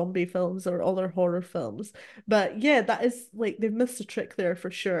with zombie films or other horror films. But yeah, that is like they've missed a trick there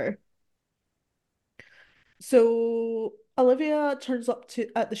for sure. So Olivia turns up to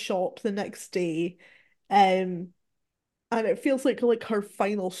at the shop the next day, um, and it feels like her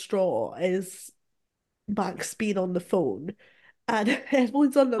final straw is Max being on the phone, and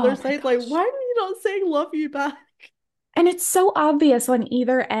Evelyn's on the other Oh my side, like, gosh. why are you not saying love you back? And it's so obvious on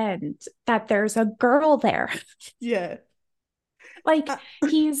either end that there's a girl there. Yeah. Like Uh,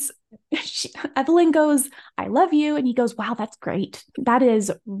 he's Evelyn goes, I love you. And he goes, wow, that's great. That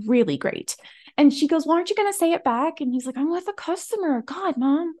is really great. And she goes, why aren't you gonna say it back? And he's like, I'm with a customer. God,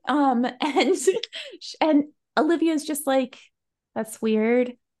 mom. And Olivia's just like, that's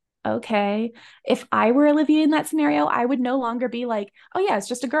weird. Okay. If I were Olivia in that scenario, I would no longer be like, oh yeah, it's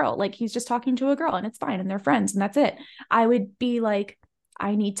just a girl. Like he's just talking to a girl and it's fine and they're friends and that's it. I would be like,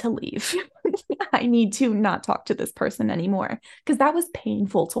 I need to leave. I need to not talk to this person anymore because that was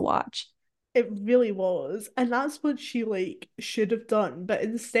painful to watch. it really was. And that's what she like should have done. But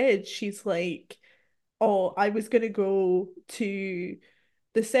instead she's like, oh, I was gonna go to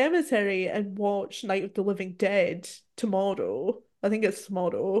the cemetery and watch Night of the Living Dead tomorrow. I think it's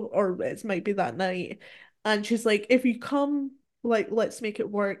tomorrow, or it might be that night. And she's like, if you come, like, let's make it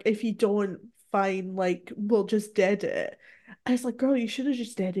work. If you don't, fine, like, we'll just dead it. And it's like, girl, you should have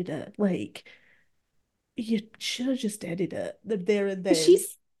just deaded it. Like, you should have just deaded it there and then.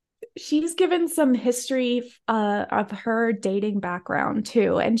 She's she's given some history of her dating background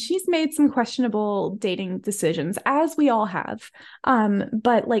too, and she's made some questionable dating decisions, as we all have.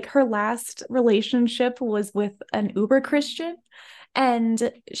 But like her last relationship was with an uber Christian,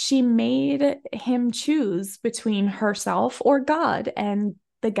 and she made him choose between herself or God, and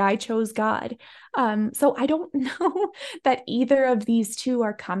the guy chose God. So I don't know that either of these two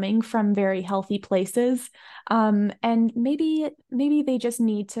are coming from very healthy places. And maybe they just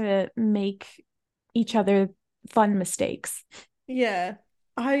need to make each other fun mistakes. Yeah.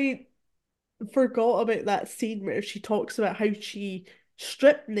 I forgot about that scene where she talks about how she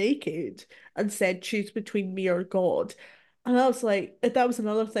stripped naked and said, choose between me or God. And I was like, that was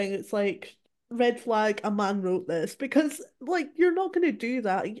another thing. It's like, red flag, a man wrote this because, like, you're not going to do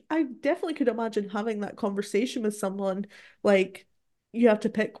that. I definitely could imagine having that conversation with someone like, you have to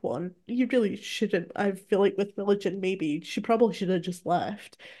pick one. You really shouldn't. I feel like with religion, maybe she probably should have just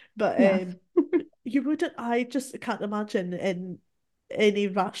left. But Yeah. you wouldn't, I just can't imagine in any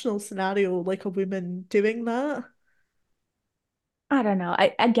rational scenario like a woman doing that. I don't know.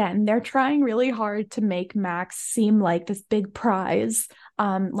 Again, they're trying really hard to make Max seem like this big prize.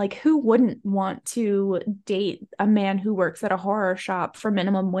 Like who wouldn't want to date a man who works at a horror shop for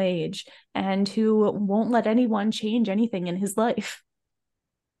minimum wage and who won't let anyone change anything in his life?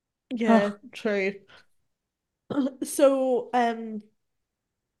 Yeah, Oh, true. So,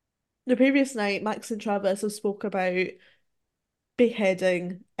 the previous night, Max and Travis have spoke about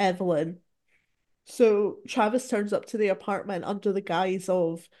beheading Evelyn. So Travis turns up to the apartment under the guise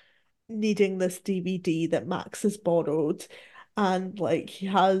of needing this DVD that Max has borrowed. And like he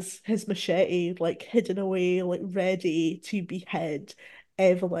has his machete like hidden away, like ready to behead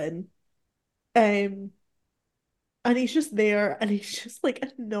Evelyn. Um, and he's just there and he's just like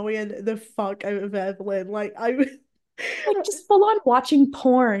annoying the fuck out of Evelyn. Like I was like just full on watching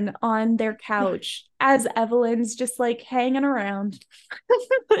porn on their couch as Evelyn's just like hanging around.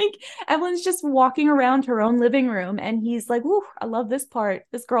 Like Evelyn's just walking around her own living room and he's like, "Ooh, I love this part.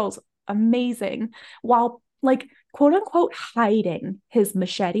 This girl's amazing." While like quote unquote hiding his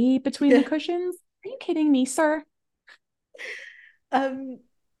machete between the yeah. cushions. Are you kidding me, sir? Um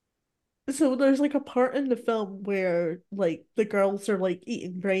so there's like a part in the film where like the girls are like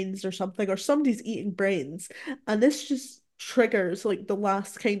eating brains or something, or somebody's eating brains, and this just triggers like the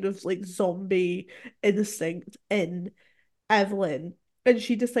last kind of like zombie instinct in Evelyn. And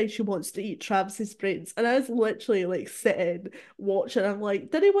she decides she wants to eat Travis's brains. And I was literally like sitting watching. I'm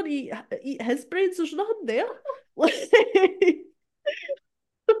like, did anyone eat his brains? There's nothing there. Like,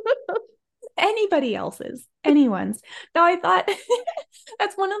 Anybody else's, anyone's. Now, I thought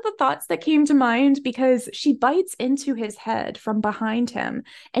that's one of the thoughts that came to mind because she bites into his head from behind him,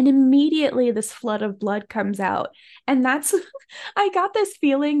 and immediately this flood of blood comes out. And that's, I got this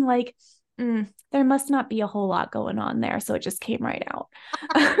feeling like there must not be a whole lot going on there. So it just came right out.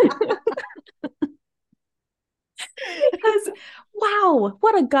 Because, wow,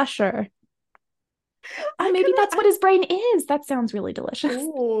 what a gusher. Oh, I maybe kind that's of, what his brain is. That sounds really delicious.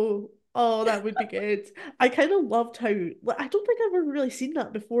 oh, that would be good. I kind of loved how, like, I don't think I've ever really seen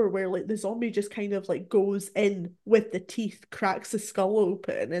that before, where like the zombie just kind of like goes in with the teeth, cracks the skull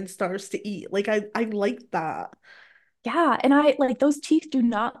open, and starts to eat. Like, I like that. Yeah, and I like those teeth do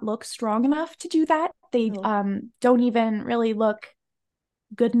not look strong enough to do that. They No. don't even really look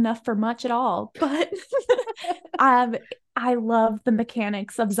good enough for much at all. But um I love the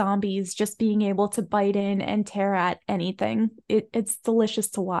mechanics of zombies just being able to bite in and tear at anything. It's delicious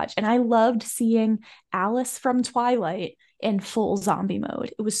to watch. And I loved seeing Alice from Twilight in full zombie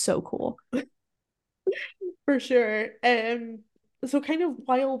mode. It was so cool. For sure. So kind of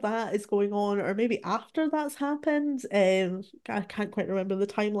while that is going on, or maybe after that's happened, I can't quite remember the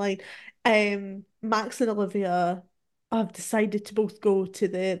timeline. Max and Olivia have decided to both go to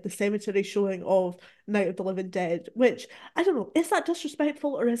the cemetery showing of Night of the Living Dead, which I don't know, is that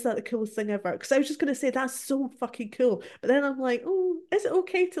disrespectful or is that the coolest thing ever? Because I was just gonna say that's so fucking cool, but then I'm like, oh, is it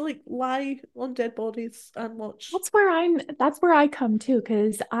okay to like lie on dead bodies and watch? That's where I come to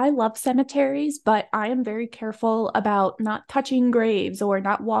because I love cemeteries, but I am very careful about not touching graves or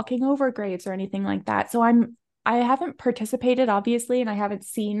not walking over graves or anything like that. So I haven't participated obviously, and I haven't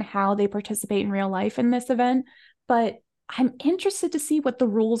seen how they participate in real life in this event, but I'm interested to see what the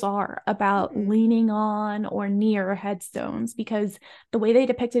rules are about Hmm. leaning on or near headstones because the way they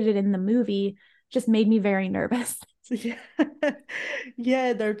depicted it in the movie just made me very nervous. Yeah.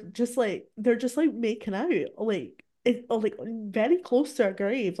 Yeah, they're just like making out like very close to a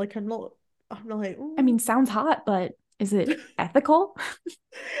grave. Like I'm not like, I oh mean, sounds hot, but Is it ethical?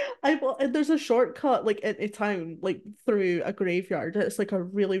 And there's a shortcut like in a town like through a graveyard. It's like a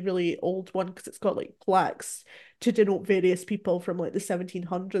really, really old one because it's got like plaques to denote various people from like the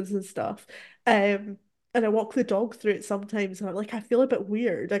 1700s and stuff. Um, and I walk the dog through it sometimes, and I'm like, I feel a bit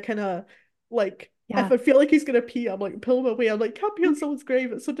weird. I kind of like if Yeah. I feel like he's gonna pee, I'm like pull him away. I'm like, can't pee on someone's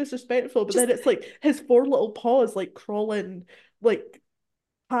grave. It's so disrespectful. But Just then it's like his four little paws like crawling, like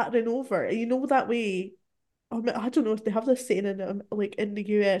pattering over, and you know that way. I don't know if they have this saying in like in the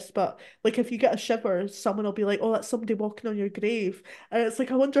US, but like if you get a shiver, someone will be like, "Oh, that's somebody walking on your grave," and it's like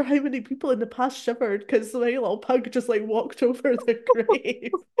I wonder how many people in the past shivered because my little pug just like walked over the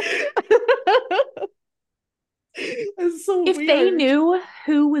grave. It's so if they weird. knew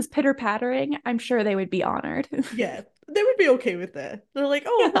who was pitter pattering, I'm sure they would be honored. Yeah, they would be okay with it. They're like,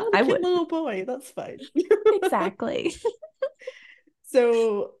 "Oh, Yeah, what a I cute would. little boy. That's fine." Exactly.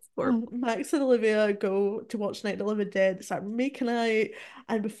 So Or Max and Olivia go to watch Night of the Living Dead, start making out,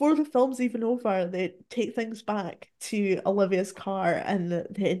 and before the film's even over, they take things back to Olivia's car and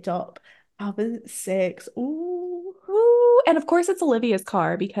they end up having sex. Ooh. Ooh, and of course it's Olivia's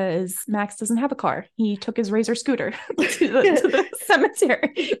car because Max doesn't have a car. He took his razor scooter Yeah, to the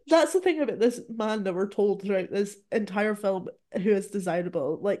cemetery. that's the thing about this man that we're told throughout this entire film who is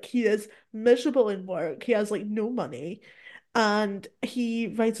desirable. Like he is miserable in work, he has like no money, and he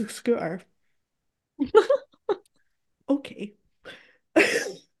rides a scooter. Okay.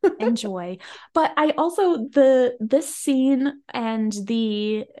 Enjoy. But I also the this scene and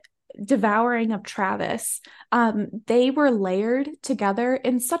the devouring of Travis, they were layered together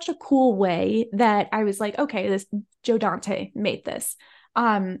in such a cool way that I was like, okay, this Joe Dante made this.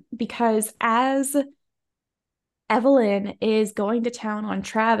 Because as Evelyn is going to town on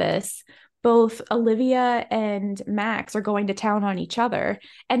Travis, both Olivia and Max are going to town on each other.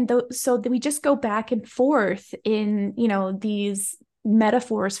 And so we just go back and forth in, these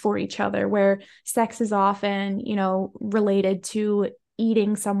metaphors for each other where sex is often, related to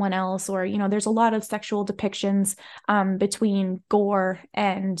eating someone else, or, there's a lot of sexual depictions between gore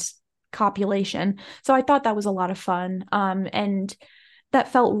and copulation. So I thought that was a lot of fun. And that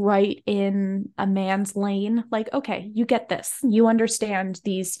felt right in a man's lane. Like, okay, you get this. You understand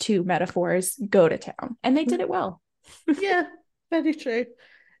these two metaphors. Go to town. And they did it well. Yeah, very true.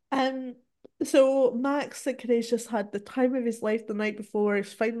 Um, so Max think he's just had the time of his life the night before.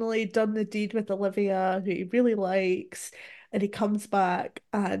 He's finally done the deed with Olivia, who he really likes, and he comes back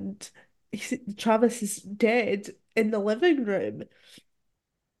and Travis is dead in the living room.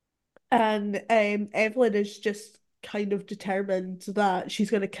 And Evelyn is just kind of determined that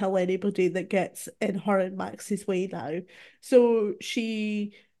she's going to kill anybody that gets in her and Max's way now. So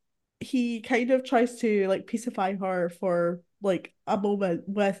he kind of tries to like pacify her for like a moment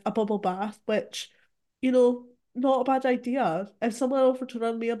with a bubble bath, which, not a bad idea. If someone offered to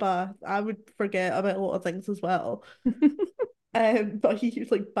run me a bath, I would forget about a lot of things as well. But he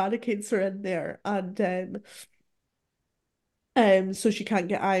like barricades her in there and so she can't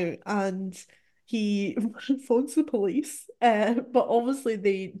get out and he phones the police. But obviously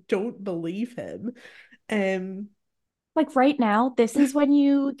they don't believe him. Um Like right now, this is when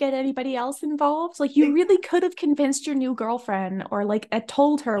you get anybody else involved. Like you really could have convinced your new girlfriend or like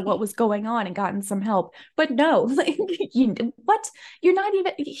told her what was going on and gotten some help. But no, like what? You're not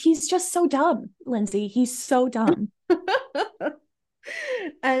even he's just so dumb, Lindsay. He's so dumb.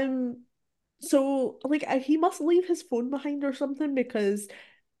 um so like he must leave his phone behind or something because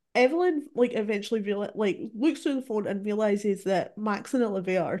Evelyn like eventually looks through the phone and realizes that Max and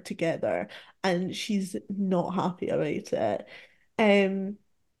Olivia are together and she's not happy about it. Um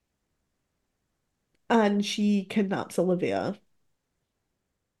and she kidnaps Olivia,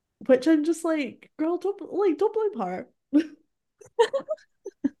 which I'm just like, girl, don't blame her.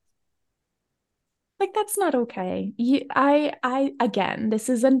 Like that's not okay. I again, this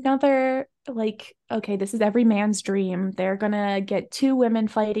is another like, okay, this is every man's dream. They're gonna get two women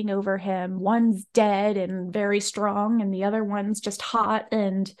fighting over him. One's dead and very strong, and the other one's just hot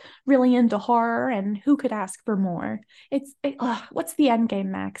and really into horror. And who could ask for more? What's the end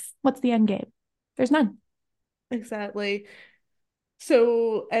game, Max? What's the end game? There's none. Exactly.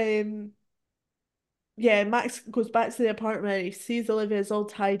 So, yeah, Max goes back to the apartment, he sees Olivia's all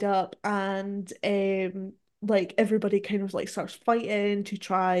tied up, and like everybody kind of like starts fighting to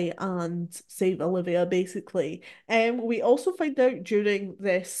try and save Olivia, basically. We also find out during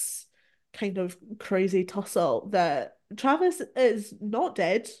this kind of crazy tussle that Travis is not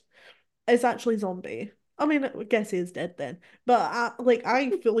dead, is actually zombie. I mean, I guess he is dead then. But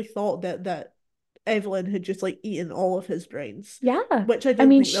I fully thought that Evelyn had just like eaten all of his brains, Yeah. which I I didn't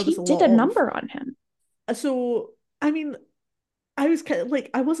mean, think there was she a did a lot of. number on him. So I mean, I was kind of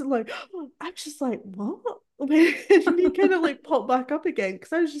like, I wasn't like, I was just like, what? When he kind of like popped back up again,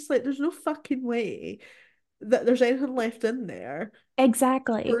 because I was just like, there's no fucking way that there's anything left in there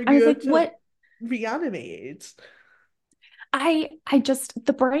Exactly. for I was you like, to have what? reanimated. I just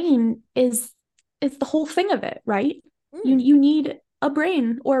the brain is the whole thing of it, right? Mm, You need a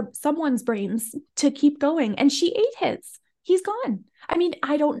brain or someone's brains to keep going. And she ate his. He's gone. I mean,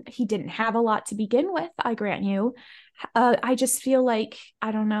 I don't, he didn't have a lot to begin with, I grant you. I just feel like,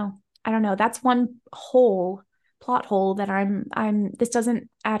 I don't know. I don't know. That's one whole plot hole that this doesn't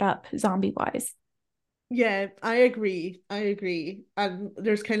add up zombie wise. yeah, I agree. I agree. And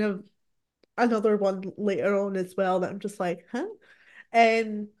there's kind of another one later on as well that I'm just like, huh?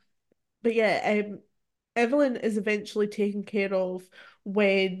 Um, but yeah, Evelyn is eventually taken care of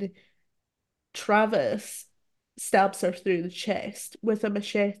when Travis stabs her through the chest with a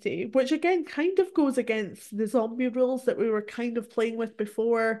machete, which again kind of goes against the zombie rules that we were kind of playing with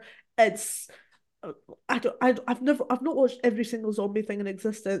before. It's I've not watched every single zombie thing in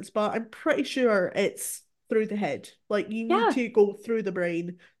existence, but I'm pretty sure it's through the head. Like you need Yeah. to go through the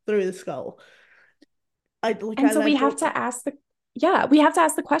brain, through the skull. And so I we have don't. to ask yeah, we have to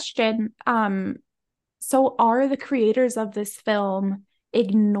ask the question, so are the creators of this film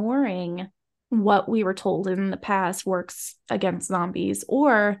ignoring what we were told in the past works against zombies,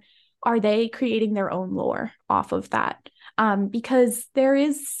 or are they creating their own lore off of that? Because there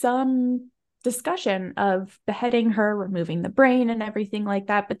is some discussion of beheading her, removing the brain, and everything like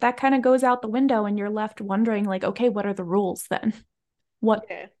that, but that kind of goes out the window, and you're left wondering, like, okay, what are the rules then? What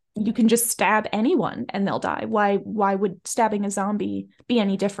Yeah, You can just stab anyone and they'll die. Why would stabbing a zombie be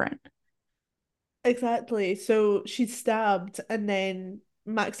any different? exactly. So she's stabbed, and then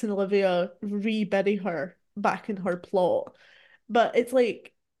Max and Olivia re-bury her back in her plot. But it's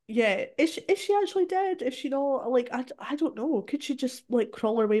like, yeah, is she actually dead? Is she not? Like, I don't know. Could she just like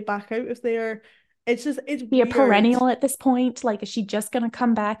crawl her way back out of there? It's just it's Be a weird. perennial at this point? Like, is she just gonna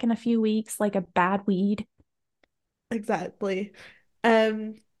come back in a few weeks like a bad weed? Exactly.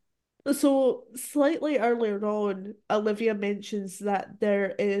 Um, so slightly earlier on, Olivia mentions that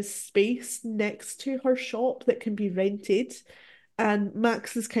there is space next to her shop that can be rented. And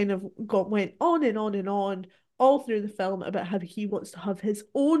Max has kind of went on and on and on all through the film about how he wants to have his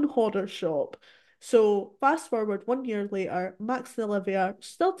own horror shop. So fast forward 1 year later, Max and Olivia are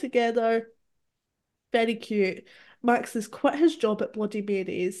still together, very cute. Max has quit his job at Bloody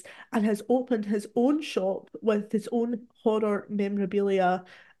Mary's and has opened his own shop with his own horror memorabilia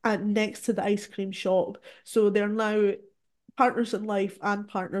and next to the ice cream shop. So they're now partners in life and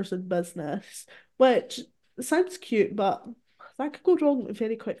partners in business, which sounds cute, but that could go wrong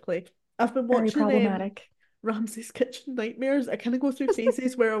very quickly. I've been Very watching problematic. Ramsay's Kitchen Nightmares. I kind of go through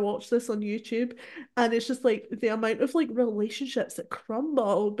phases where I watch this on YouTube, and it's just like the amount of like relationships that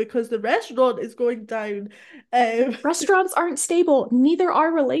crumble because the restaurant is going down. Um, Restaurants aren't stable, neither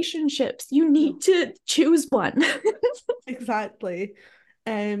are relationships. You no, need to choose one. exactly.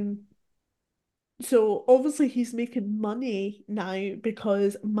 Um, So obviously he's making money now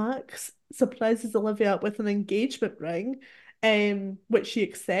because Max surprises Olivia with an engagement ring, which she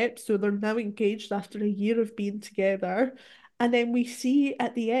accepts. So they're now engaged after a year of being together. And then we see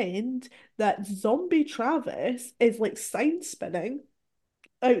at the end that zombie Travis is like sign spinning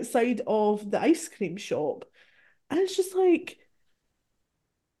outside of the ice cream shop. And it's just like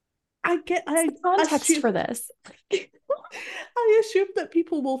What's the I context assume for this? I assume that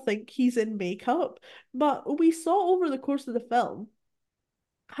people will think he's in makeup, but we saw over the course of the film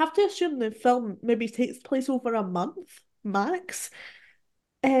have to assume the film maybe takes place over a month max.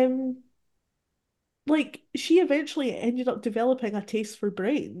 Um, like she eventually ended up developing a taste for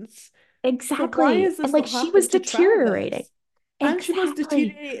brains. So why Exactly. has this Like not she was happened to deteriorating. Travis? And she was Exactly.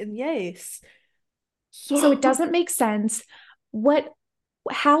 deteriorating, yes. So it So doesn't make sense. What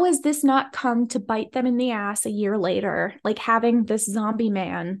How has this not come to bite them in the ass a year later? Like having this zombie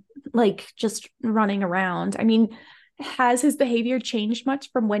man like just running around. I mean, has his behavior changed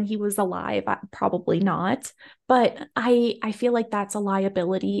much from when he was alive? Probably not. But I feel like that's a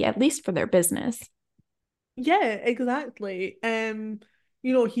liability, at least for their business. yeah, exactly.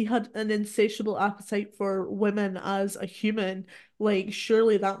 He had an insatiable appetite for women as a human. Like,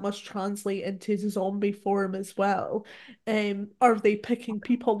 surely that must translate into his zombie form as well. Are they picking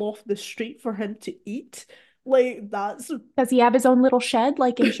people off the street for him to eat? Like, Does he have his own little shed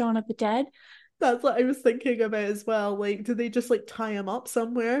like in Shaun of the Dead? that's what I was thinking about as well. Like, do they just like tie him up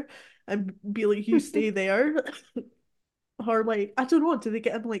somewhere and be like, you stay there? Or like, I don't know, do they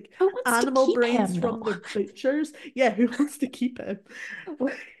get him like Who wants to animal keep brains him though? from the butchers? Yeah, who wants to keep him?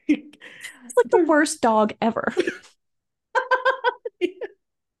 It's like the They're worst dog ever.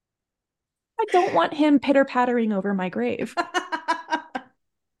 I don't want him pitter pattering over my grave.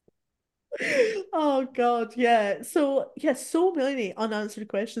 Oh God, yeah. So yeah, so many unanswered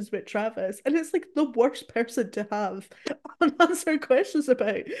questions about Travis, and it's like the worst person to have unanswered questions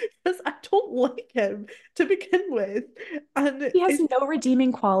about because I don't like him to begin with, and He has it's no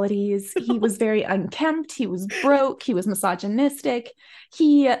redeeming qualities. He was very unkempt. He was broke. He was misogynistic.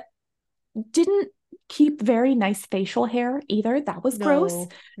 He didn't keep very nice facial hair either. That was gross. no,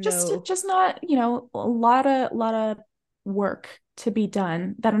 Just no. just not, a lot of work to be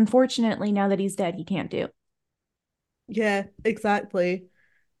done that unfortunately now that he's dead, he can't do. Yeah, exactly.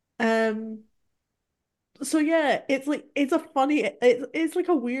 Um, so yeah, it's like it's a funny it's like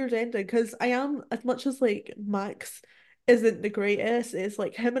a weird ending because I am as much as like Max isn't the greatest, it's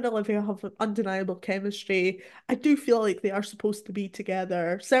like him and Olivia have an undeniable chemistry. I do feel like they are supposed to be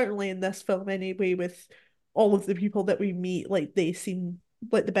together, certainly in this film anyway, with all of the people that we meet, like they seem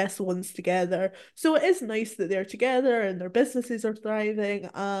like the best ones together. So it is nice that they're together and their businesses are thriving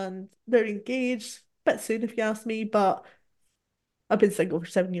and they're engaged. Bit soon if you ask me, but I've been single for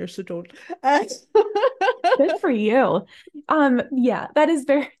 7 years, so don't. Uh, Good for you. Yeah, that is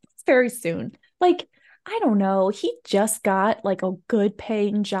very soon. Like, I don't know. He just got like a good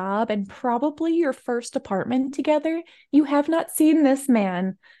paying job and probably your first apartment together. You have not seen this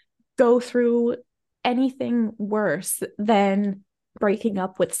man go through anything worse than breaking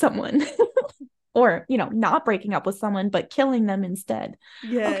up with someone or, not breaking up with someone, but killing them instead.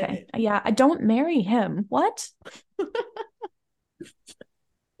 yeah. Okay. Yeah, I don't marry him. What?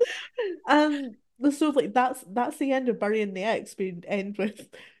 And so like that's the end of Bury and the X. We end with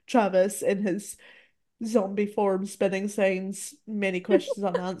Travis in his zombie form spinning signs, many questions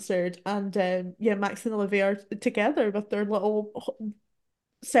unanswered. And yeah, Max and Olivia are together with their little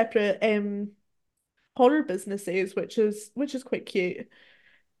separate horror businesses, which is quite cute.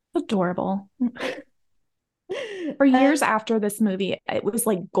 Adorable. For years Um after this movie, it was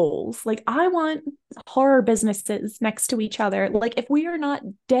like goals. Like, I want horror businesses next to each other. Like, if we are not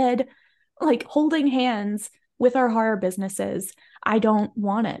dead, like holding hands with our horror businesses, I don't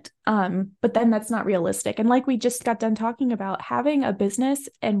want it. But then that's not realistic. And like we just got done talking about, having a business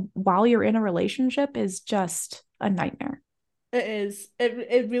and while you're in a relationship is just a nightmare. it is.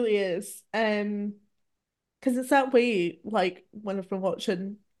 It really is. Because it's that way, like when I've been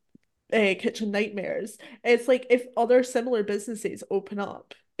watching Kitchen Nightmares. It's like if other similar businesses open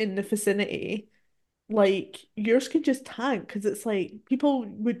up in the vicinity, like yours could just tank because it's like people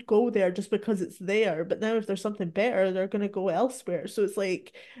would go there just because it's there. But now if there's something better, they're gonna go elsewhere. So it's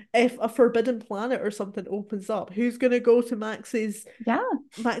like if a Forbidden Planet or something opens up, who's gonna go to Yeah.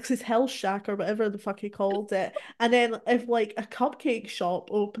 Max's Hell Shack or whatever the fuck he called it. And then if like a cupcake shop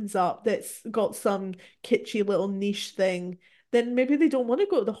opens up that's got some kitschy little niche thing, then maybe they don't want to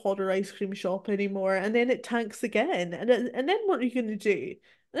go to the horror ice cream shop anymore. And then it tanks again. And then what are you gonna do?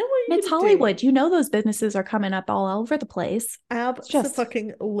 Then what are you It's gonna do? Hollywood. You know those businesses are coming up all over the place. It's just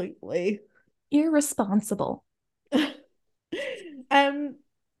Abso-fucking-lutely. irresponsible. Um,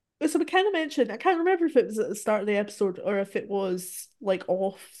 so we kind of mentioned, I can't remember if it was at the start of the episode or if it was like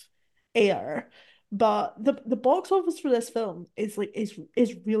off air, but the box office for this film is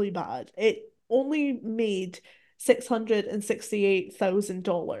really bad. It only made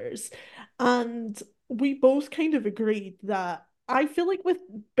 $668,000, and we both kind of agreed that I feel like with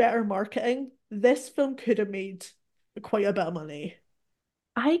better marketing, this film could have made quite a bit of money.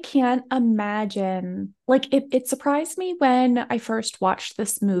 I can't imagine. Like, it surprised me when I first watched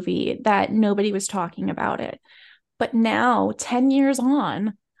this movie that nobody was talking about it. But now, 10 years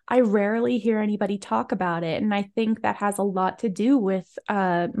on, I rarely hear anybody talk about it. And I think that has a lot to do with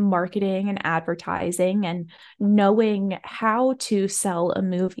marketing and advertising and knowing how to sell a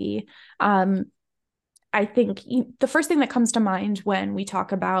movie. Um, I think the first thing that comes to mind when we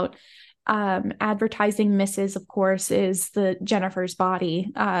talk about advertising misses, of course, is the Jennifer's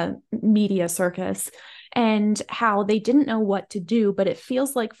Body media circus and how they didn't know what to do. But it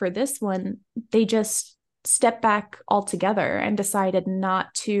feels like for this one, they just stepped back altogether and decided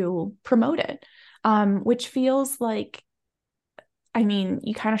not to promote it, which feels like, I mean,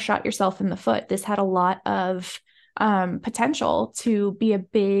 you kind of shot yourself in the foot. This had a lot of potential to be a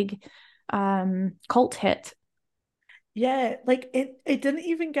big cult hit. Yeah, like it didn't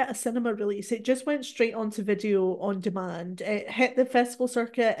even get a cinema release. It just went straight onto video on demand. It hit the festival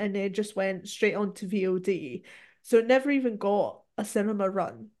circuit and it just went straight onto VOD. So it never even got a cinema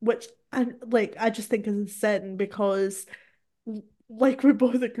run, which and like I just think is insane because like we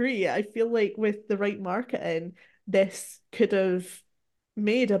both agree, I feel like with the right marketing, this could have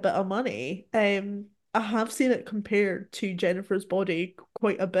made a bit of money. I have seen it compared to Jennifer's Body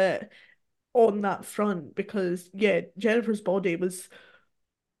quite a bit on that front because yeah, Jennifer's Body was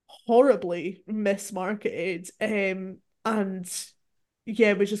horribly mismarketed. And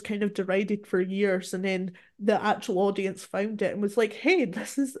yeah, was just kind of derided for years, and then the actual audience found it and was like, "Hey,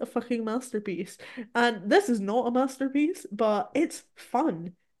 this is a fucking masterpiece." And this is not a masterpiece, but it's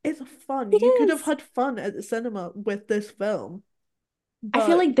fun. It's fun. It You could have is. had fun at the cinema with this film, I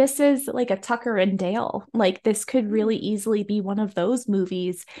feel but like this is like a Tucker and Dale. Like this could really mm, easily be one of those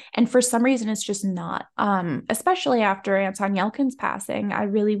movies. And for some reason it's just not. Especially after Anton Yelkin's passing. I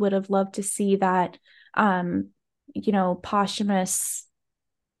really would have loved to see that um, posthumous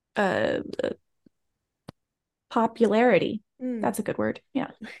uh popularity. mm. That's a good word.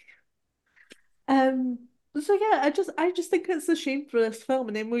 Yeah. Um, so yeah, I just think it's a shame for this film.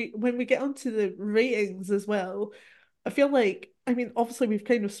 And then when we get onto the ratings as well, I feel like, I mean, obviously we've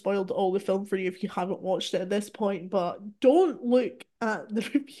kind of spoiled all the film for you if you haven't watched it at this point, but don't look at the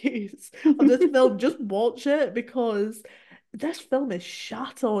reviews of this film. Just watch it because this film is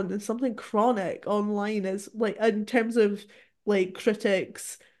shat on and something chronic online is like in terms of like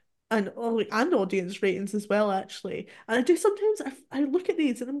critics and and audience ratings as well, actually. And I do sometimes I look at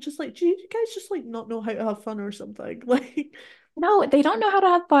these and I'm just like, do you guys just like not know how to have fun or something? Like, No, they don't know how to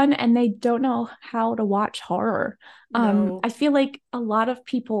have fun and they don't know how to watch horror. no. I feel like a lot of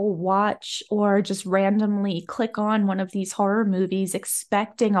people watch or just randomly click on one of these horror movies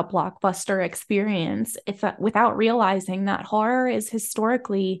expecting a blockbuster experience without realizing that horror is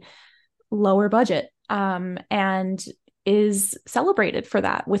historically lower budget and is celebrated for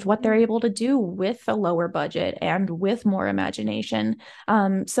that with what they're able to do with a lower budget and with more imagination.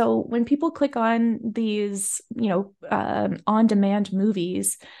 So when people click on these, on-demand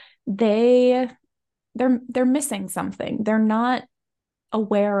movies, they they're missing something. They're not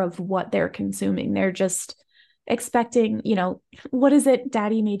aware of what they're consuming. They're just expecting, what is it?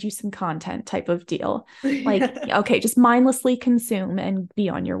 Daddy made you some content type of deal. Like, Yeah. okay, just mindlessly consume and be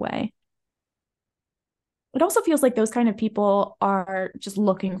on your way. It also feels like those kind of people are just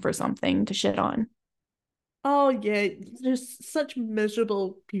looking for something to shit on. Oh yeah, there's such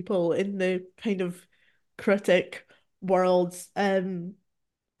miserable people in the kind of critic world.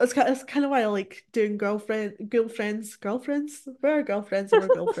 That's kind of why I like doing girlfriends. Where are girlfriends and we're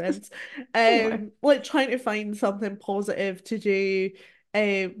girlfriends? We are. Like trying to find something positive to do,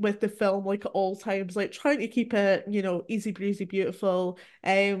 with the film, like at all times, like trying to keep it, easy breezy, beautiful.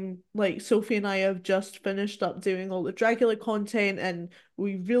 Like Sophie and I have just finished up doing all the Dracula content, and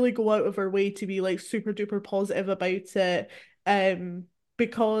we really go out of our way to be like super duper positive about it.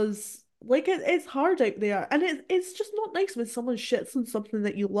 Because like it's hard out there, and it's just not nice when someone shits on something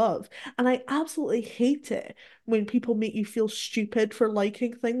that you love. And I absolutely hate it when people make you feel stupid for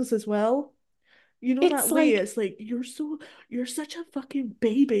liking things as well. You know It's that way, like, it's like you're such a fucking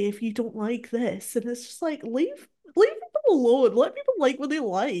baby if you don't like this. And it's just like leave people alone. Let people like what they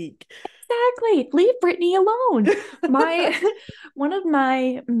like. exactly, leave Britney alone. My one of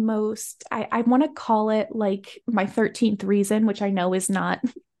my most I want to call it like my 13th reason, which I know is not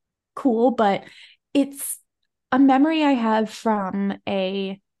cool, but it's a memory I have from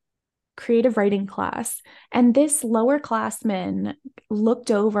a creative writing class. And this lower classman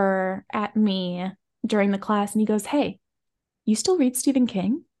looked over at me during the class and he goes, "Hey, you still read Stephen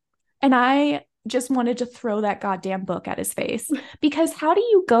King?" And I just wanted to throw that goddamn book at his face because how do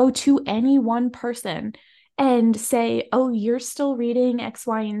you go to any one person and say, "Oh, you're still reading X,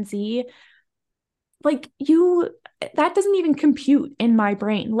 Y, and Z"? Like, that doesn't even compute in my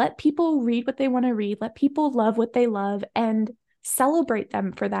brain. Let people read what they want to read, let people love what they love, and celebrate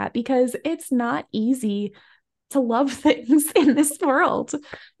them for that because it's not easy to love things in this world.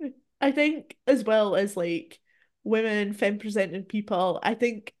 I think as well as like women, femme presenting people, I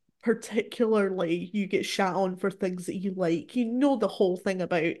think particularly you get shat on for things that you like. You know the whole thing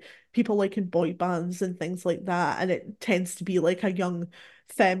about people liking boy bands and things like that, and it tends to be like a young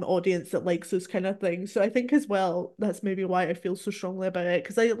femme audience that likes those kind of things. So I think as well that's maybe why I feel so strongly about it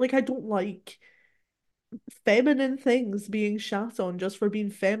because I don't like feminine things being shat on just for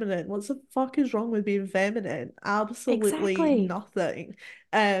being feminine. What the fuck is wrong with being feminine? Absolutely Exactly. nothing.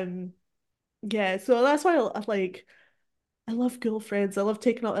 Um yeah, so that's why I love girlfriends. I love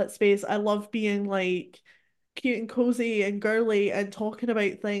taking up that space. I love being like cute and cozy and girly and talking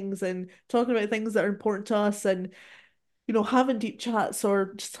about things that are important to us. And having deep chats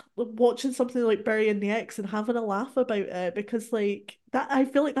or just watching something like Bury in the X and having a laugh about it because like that I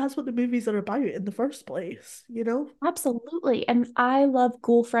feel like that's what the movies are about in the first place, you know? Absolutely. And I love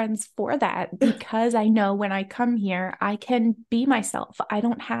Ghoul Friends for that because I know when I come here, I can be myself. I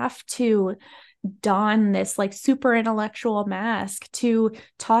don't have to don this like super intellectual mask to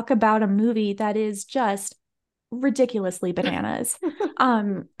talk about a movie that is just ridiculously bananas.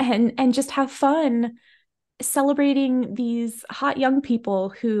 And just have fun celebrating these hot young people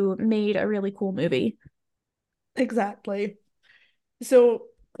who made a really cool movie. Exactly. So,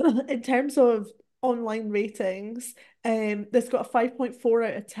 in terms of online ratings, this got a 5.4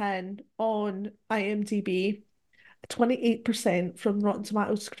 out of 10 on IMDb, 28% from Rotten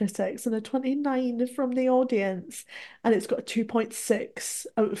Tomatoes critics, and a 29 from the audience, and it's got a 2.6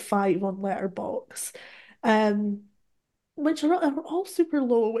 out of 5 on Letterboxd, um, which are all super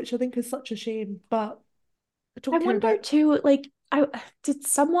low, which I think is such a shame, but I I don't care wonder about. too, like, I did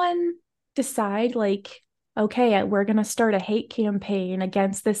someone decide like, okay, we're gonna start a hate campaign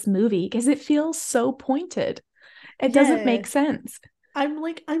against this movie because it feels so pointed. It doesn't Yeah, make sense. I'm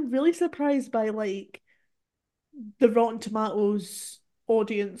really surprised by like the Rotten Tomatoes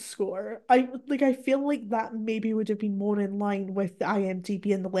audience score. I feel like that maybe would have been more in line with the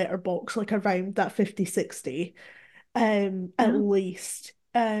IMDb and the letterbox, like around that 50-60, at Yeah. least.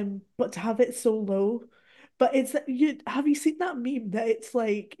 But to have it so low. But it's you have you seen that meme that it's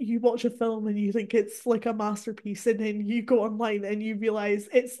like you watch a film and you think it's like a masterpiece and then you go online and you realize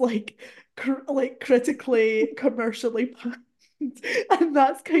it's like critically commercially panned. And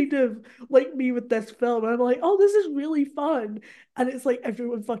that's kind of like me with this film. I'm like, oh, this is really fun. And it's like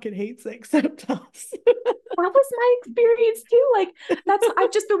everyone fucking hates it except us. That was my experience too. Like, that's,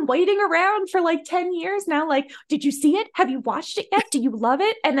 I've just been waiting around for like 10 years now. Like, did you see it? Have you watched it yet? Do you love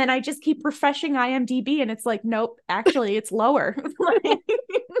it? And then I just keep refreshing IMDb and it's like, nope, actually, it's lower. Like,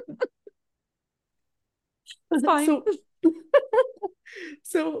 it's fine. So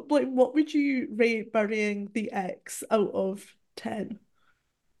so like what would you rate Burying the X out of 10?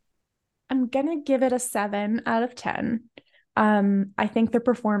 I'm gonna give it a 7 out of 10. I think the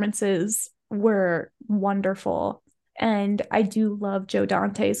performances were wonderful, and I do love Joe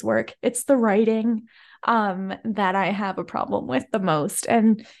Dante's work. It's the writing that I have a problem with the most,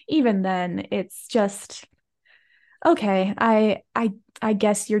 and even then, it's just okay. I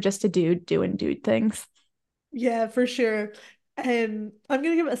guess you're just a dude doing dude things. Yeah, for sure. I'm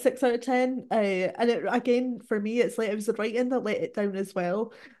gonna give it a 6 out of 10. And it, again, for me, it's like it was the writing that let it down as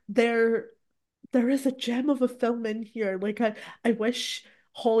well. There, there is a gem of a film in here. Like I wish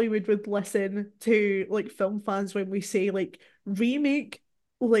Hollywood would listen to like film fans when we say like remake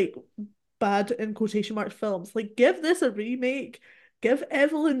like bad in quotation mark films. Like give this a remake. Give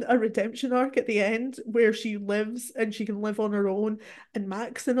Evelyn a redemption arc at the end where she lives and she can live on her own, and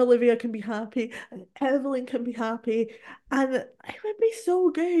Max and Olivia can be happy, and Evelyn can be happy, and it would be so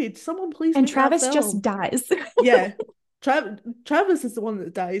good. Someone please And make that Travis just film. dies. Yeah, Travis is the one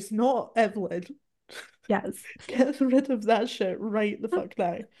that dies, not Evelyn. Yes. Get rid of that shit right the fuck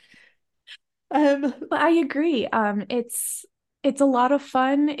now. But I agree. It's a lot of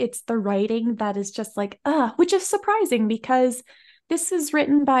fun. It's the writing that is just like, which is surprising because this is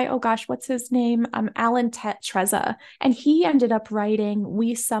written by, oh gosh, what's his name? Alan Trezza. And he ended up writing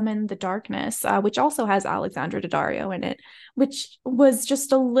We Summon the Darkness, which also has Alexandra Daddario in it, which was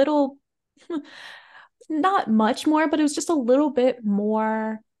just a little, not much more, but it was just a little bit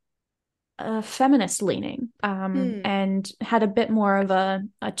more feminist leaning, hmm. and had a bit more of a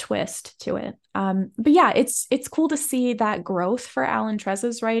twist to it. But yeah, it's cool to see that growth for Alan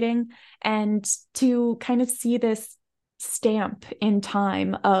Trez's writing and to kind of see this stamp in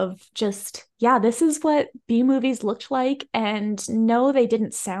time of just, yeah, this is what B movies looked like. And no, they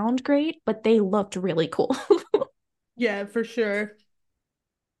didn't sound great, but they looked really cool. Yeah, for sure.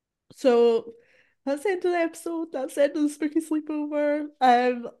 So that's the end of the episode. That's the end of the spooky sleepover.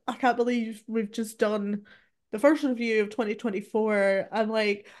 I can't believe we've just done the first review of 2024. I'm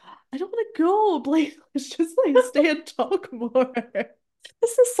like, I don't want to go. Blake, let's just like stay and talk more.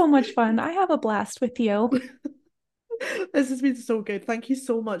 This is so much fun. I have a blast with you. This has been so good. Thank you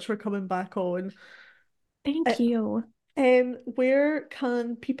so much for coming back on. Uh, Thank you. where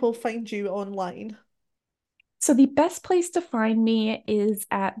can people find you online? So the best place to find me is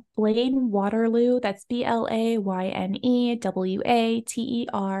at Blaine Waterloo. That's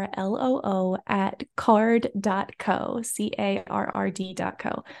BLAYNEWATERLOO at card.co,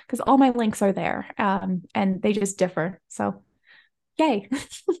 CARRD.co, because all my links are there, and they just differ. So, yay.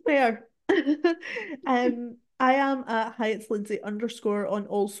 There. I am at Lindsay underscore on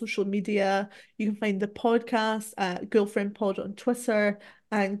all social media. You can find the podcast at Girlfriend Pod on Twitter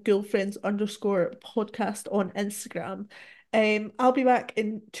and Girlfriends underscore podcast on Instagram. I'll be back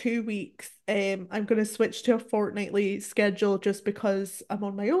in 2 weeks. I'm going to switch to a fortnightly schedule just because I'm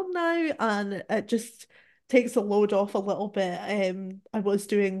on my own now and it just takes the load off a little bit. I was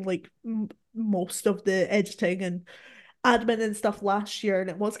doing like m most of the editing and admin and stuff last year, and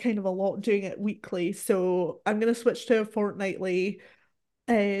it was kind of a lot doing it weekly. So I'm gonna switch to a fortnightly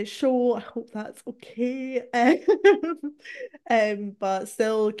show. I hope that's okay. But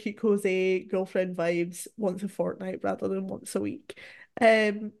still cute, cozy girlfriend vibes once a fortnight rather than once a week.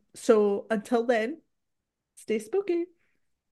 So until then, stay spooky.